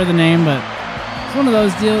 Obviously, I've heard the name, but it's one of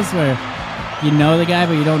those deals where you know the guy,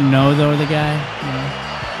 but you don't know the guy. You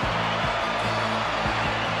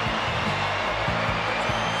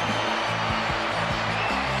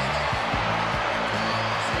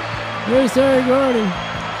know? Here's Terry Gordy.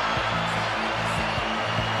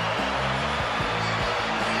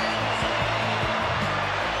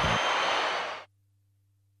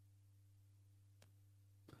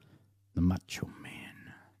 The Macho Man.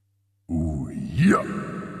 Ooh, yeah.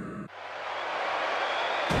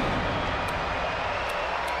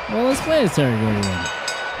 Well, let's play as Terry Gordy then.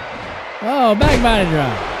 Oh, back body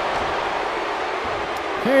drop.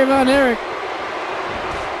 Kerry Von Erich.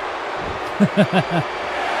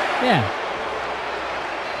 Yeah.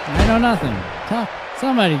 I know nothing.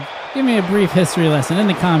 Somebody, give me a brief history lesson in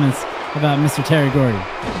the comments about Mr. Terry Gordy.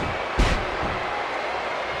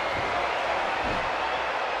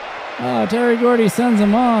 Oh, Terry Gordy sends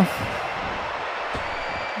him off.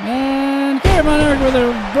 And Kerry Von Erich with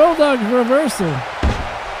a Bulldog reversal.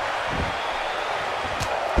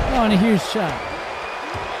 Oh, and a huge shot.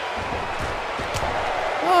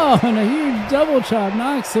 Oh, and a huge double chop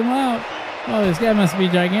knocks him out. Oh, this guy must be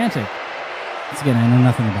gigantic. Once again, I know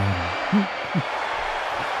nothing about him.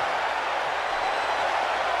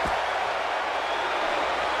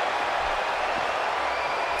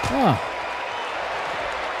 Oh.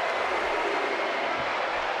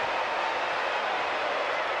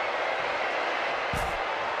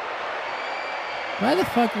 Why the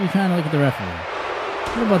fuck are we trying to look at the referee?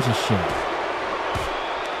 What a bunch of shit.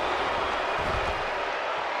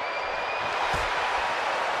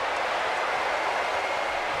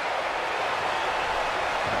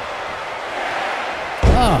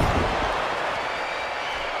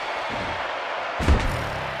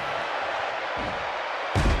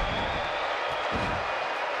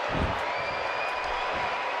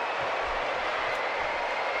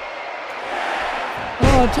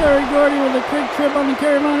 Oh, Terry Gordy with a quick trip on the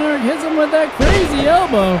Kerry Von Erich. Hits him with that crazy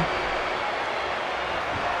elbow.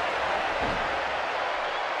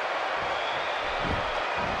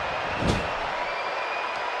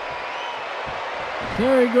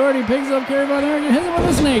 Terry Gordy picks up Kerry Von Erich and hits him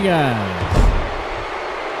with a snake eyes.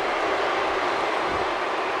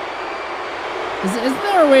 Isn't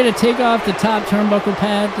there a way to take off the top turnbuckle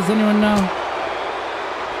pad? Does anyone know?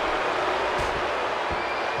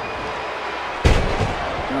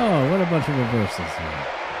 Oh, what a bunch of reversals here.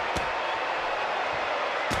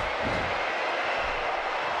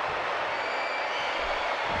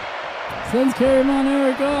 Sends Kerry Von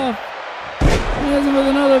Erich off. He hits him with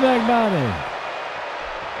another back body.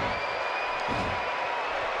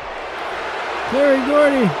 Terry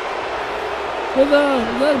Gordy with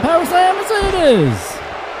a power slam. Yes, it is.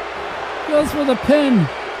 Goes for the pin.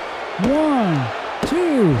 1,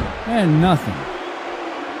 2, and nothing.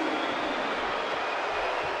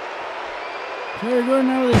 Terry Gordy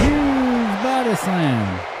now with a huge body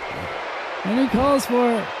slam. And he calls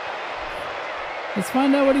for it. Let's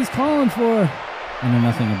find out what he's calling for. I know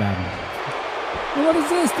nothing about him. And what is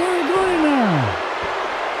this? Terry Gordy now.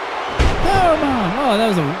 Powerbomb. Oh, that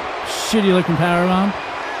was a shitty looking powerbomb.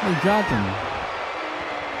 They dropped him.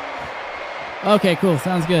 Okay, cool.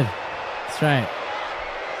 Sounds good. Let's try it.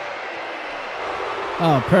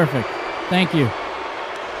 Oh, perfect. Thank you.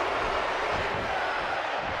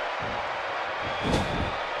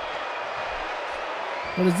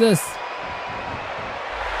 What is this?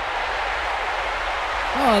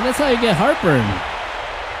 Oh, that's how you get heartburn.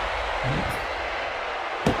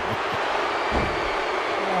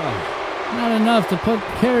 Oh, not enough to put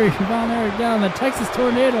Kerry Von Erich down. The Texas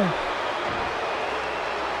Tornado.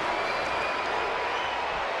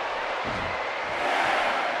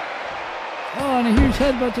 Oh, and a huge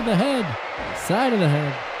headbutt to the head. Side of the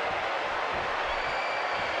head.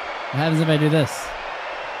 What happens if I do this?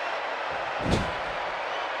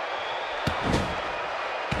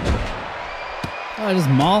 Oh, I just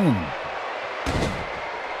maul him.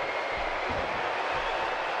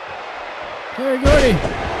 Terry Gordy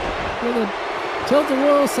with a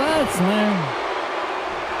tilt-a-whirl side slam.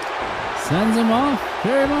 Sends him off.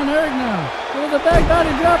 Kerry Von Erich now with a back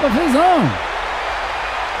body drop of his own.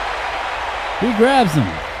 He grabs him,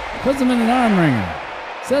 puts him in an arm wringer,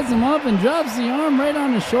 sets him up and drops the arm right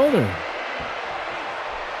on his shoulder.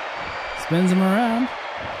 Spins him around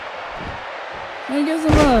and gives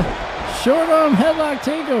him a short arm headlock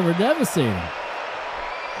takeover, devastating.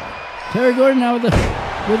 Terry Gordy now with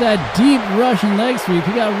that deep Russian leg sweep.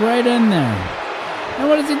 He got right in there. And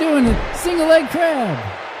what is he doing? A single leg crab.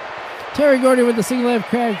 Terry Gordy with the single leg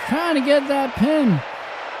crab, trying to get that pin.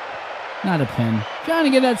 Not a pin. Trying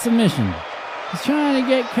to get that submission. He's trying to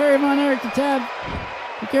get Kerry Von Erich to tap.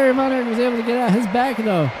 But Kerry Von Erich was able to get out. His back,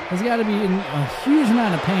 though, has got to be in a huge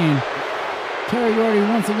amount of pain. Terry Gordy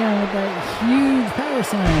once again with that huge power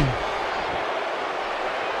slam.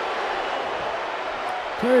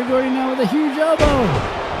 Terry Gordy now with a huge elbow.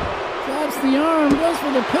 Drops the arm, goes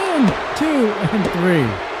for the pin. 2 and 3.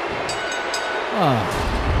 Oh,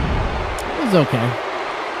 it was okay.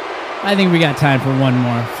 I think we got time for one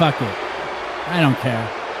more. Fuck it. I don't care.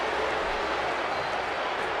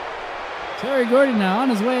 Terry Gordy now on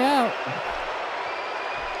his way out.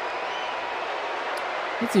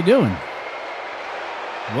 What's he doing?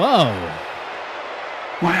 Whoa.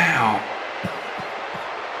 Wow.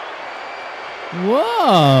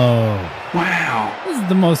 Whoa. Wow. This is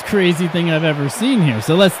the most crazy thing I've ever seen here.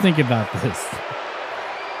 So let's think about this.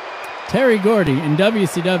 Terry Gordy in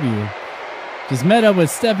WCW just met up with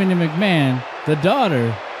Stephanie McMahon, the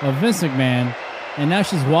daughter of Vince McMahon, and now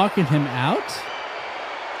she's walking him out?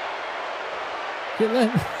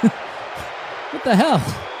 What the hell?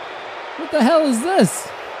 What the hell is this?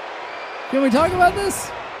 Can we talk about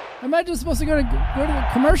this? Am I just supposed to go to the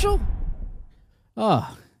commercial?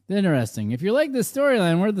 Oh, interesting. If you like this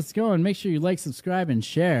storyline, where this is going, make sure you like, subscribe, and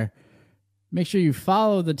share. Make sure you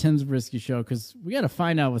follow the Tim Zabriskie Show because we got to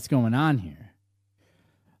find out what's going on here.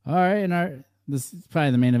 All right, and this is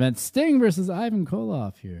probably the main event: Sting versus Ivan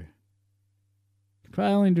Koloff here.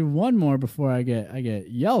 Probably only do one more before I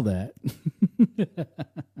get yelled at.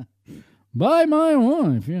 By my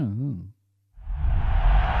wife, yeah.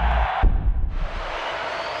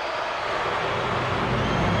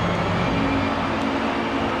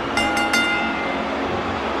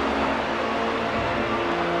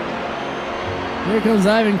 Here comes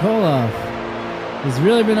Ivan Koloff. He's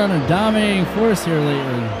really been on a dominating force here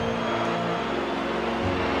lately.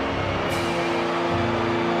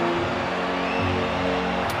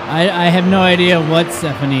 I have no idea what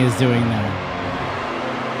Stephanie is doing there.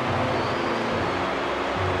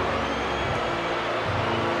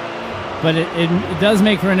 but it does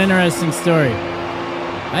make for an interesting story.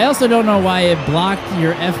 I also don't know why it blocked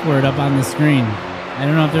your F word up on the screen. I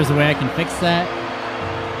don't know if there's a way I can fix that,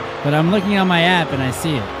 but I'm looking on my app and I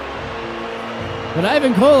see it. But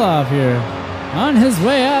Ivan Koloff here, on his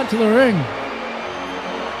way out to the ring.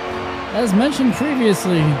 As mentioned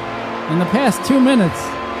previously, in the past 2 minutes,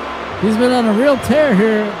 he's been on a real tear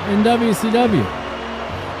here in WCW.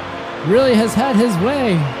 Really has had his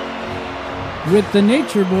way with the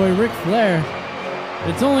Nature Boy, Ric Flair.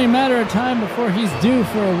 It's only a matter of time before he's due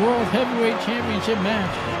for a World Heavyweight Championship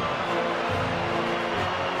match.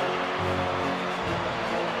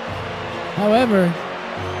 However,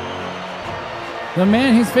 the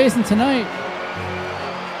man he's facing tonight,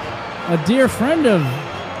 a dear friend of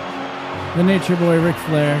the Nature Boy, Ric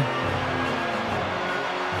Flair,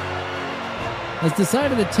 has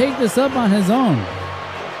decided to take this up on his own.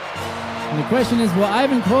 And the question is, will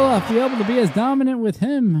Ivan Koloff be able to be as dominant with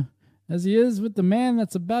him as he is with the man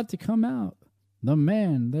that's about to come out? The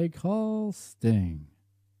man they call Sting.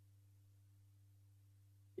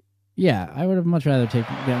 Yeah, I would have much rather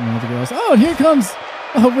gotten one with the girls. Oh, and here comes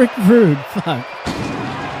Rick Rude. Fuck.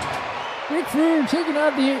 Rick Rude taking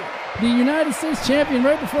out the United States champion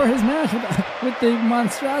right before his match with the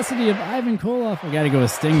monstrosity of Ivan Koloff. I gotta go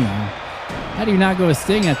with Sting now. How do you not go with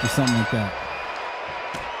Sting after something like that?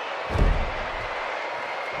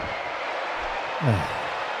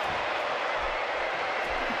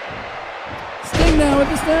 Sting now with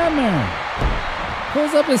the Snapmare.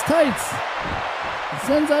 Pulls up his tights.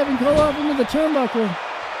 Sends Ivan Koloff into the turnbuckle.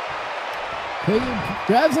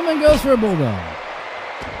 Grabs him and goes for a bulldog.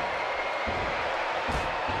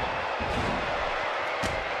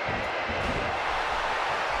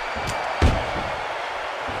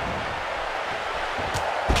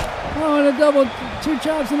 Oh, and a double, 2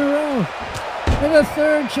 chops in a row. And a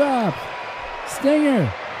 3rd chop.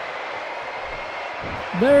 Stinger.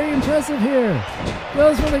 Very impressive here.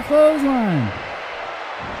 Goes for the clothesline.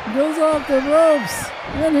 Goes off the ropes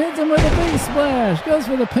and hits him with a big splash. Goes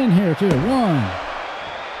for the pin here too. 1.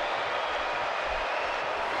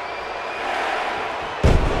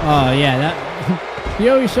 Oh yeah, that he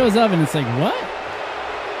always shows up and it's like, what?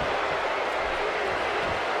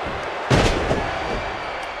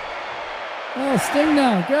 Oh, Sting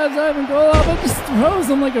now grabs Ivan Koloff and just throws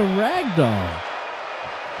him like a rag doll.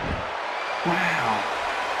 Wow.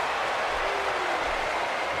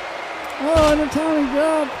 Oh, an atomic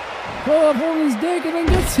drop. Koloff holding his dick and then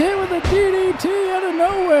gets hit with a DDT out of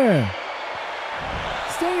nowhere.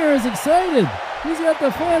 Stinger is excited. He's got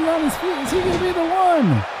the fans on his feet. Is he going to be the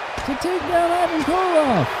one to take down Ivan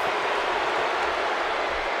Koloff?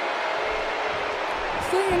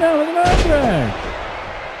 Stinger now with an arm drag.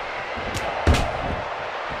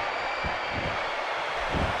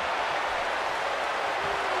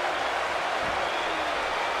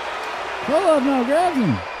 Koloff now grabs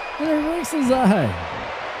him. And it breaks his eye.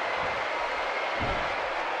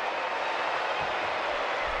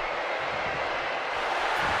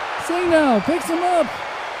 Sting now picks him up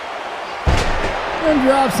and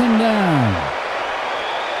drops him down.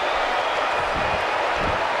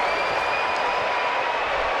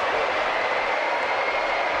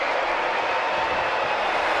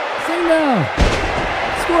 Sting now.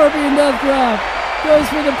 Scorpion death drop. Goes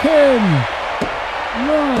for the pin.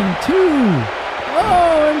 1, 2.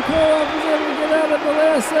 Oh, and Koloff was able to get out at the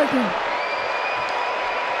last second.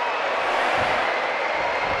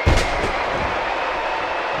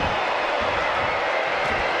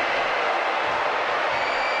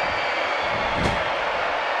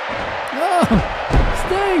 Oh,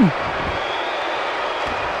 Sting!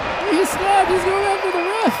 He snapped. He's going after the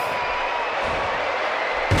ref.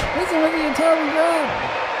 Listen with the atomic drop.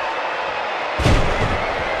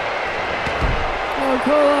 Oh,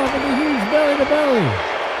 Koloff with a huge belly-to-belly.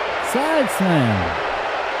 Side slam.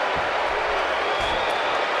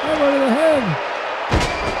 Elbow to the head.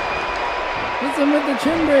 Hits him with the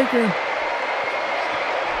chin breaker.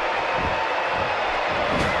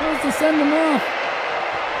 Goes to send him off.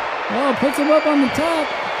 Oh, puts him up on the top.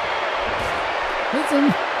 Hits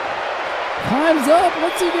him. Climbs up.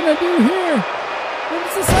 What's he going to do here?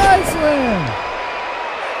 It's a side slam.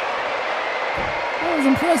 That was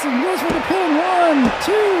impressive. Goes for the pin. 1,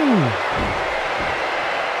 2.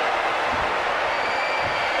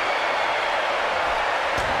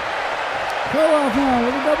 Koloff now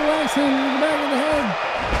with a double axe handle in the back of the head.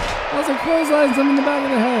 Also clotheslines him in the back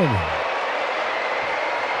of the head.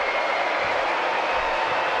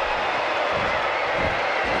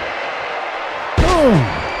 Boom.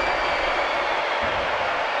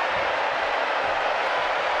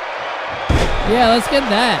 Yeah, let's get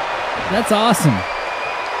that. That's awesome.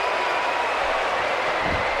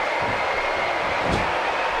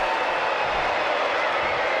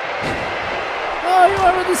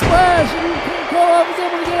 on with the splash, and Koloff is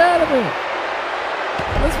able to get out of it.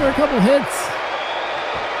 That's for a couple hits.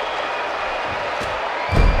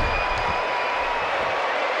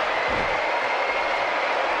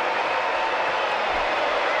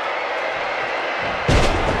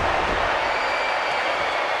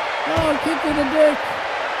 Oh, kick to the dick.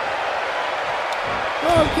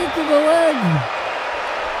 Oh, kick to the leg.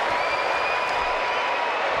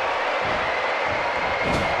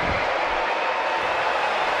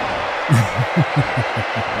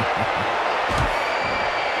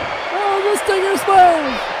 Oh, the Stinger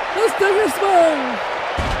splash! The Stinger splash!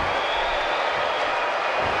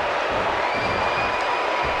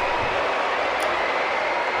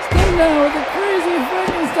 Sting down with a crazy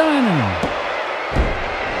Frankensteiner!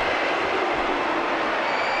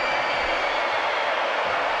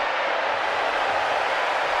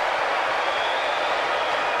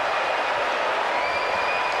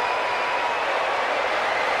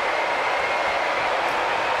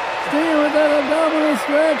 Stinger with that abdominal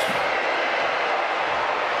stretch.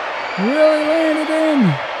 Really laying it in.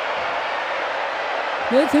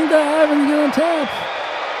 They think that Ivan's gonna tap.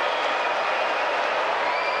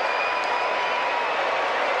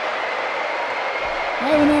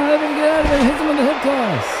 Ivan now able to get out of it, hits him with the hip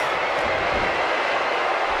toss.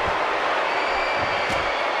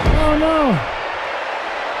 Oh no.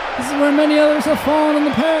 This is where many others have fallen in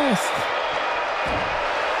the past.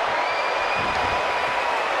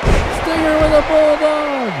 Stinger with a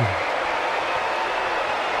bulldog.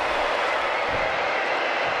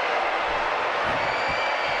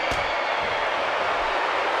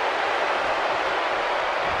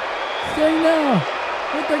 Sting now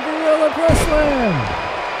with the gorilla press slam.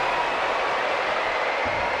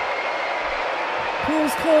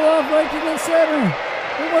 Pulls Koloff right to the center.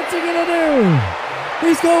 And what's he gonna do?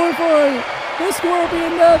 He's going for it. The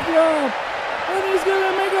Scorpion Death Drop. And he's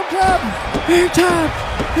gonna make him tap. He tapped.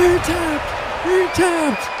 He tapped. He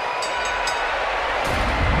tapped.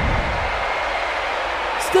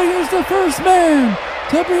 Stinger's the first man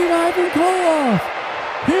to beat Ivan Koloff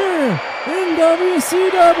here in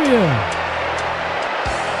WCW.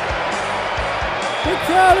 The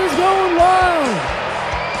crowd is going wild.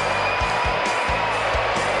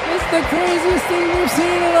 It's the craziest thing we've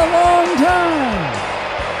seen in a long time.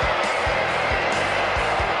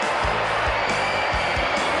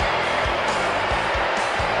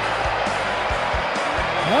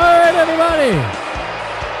 All right, everybody.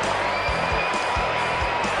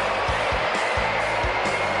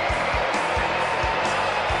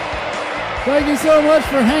 Thank you so much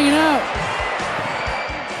for hanging out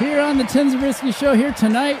here on the Tim Zabriskie Show here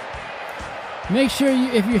tonight. Make sure you,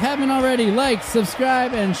 if you haven't already, like,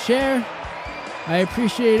 subscribe, and share. I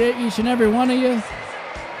appreciate it, each and every one of you.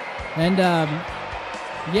 And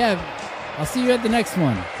yeah, I'll see you at the next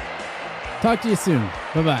one. Talk to you soon.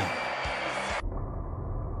 Bye-bye.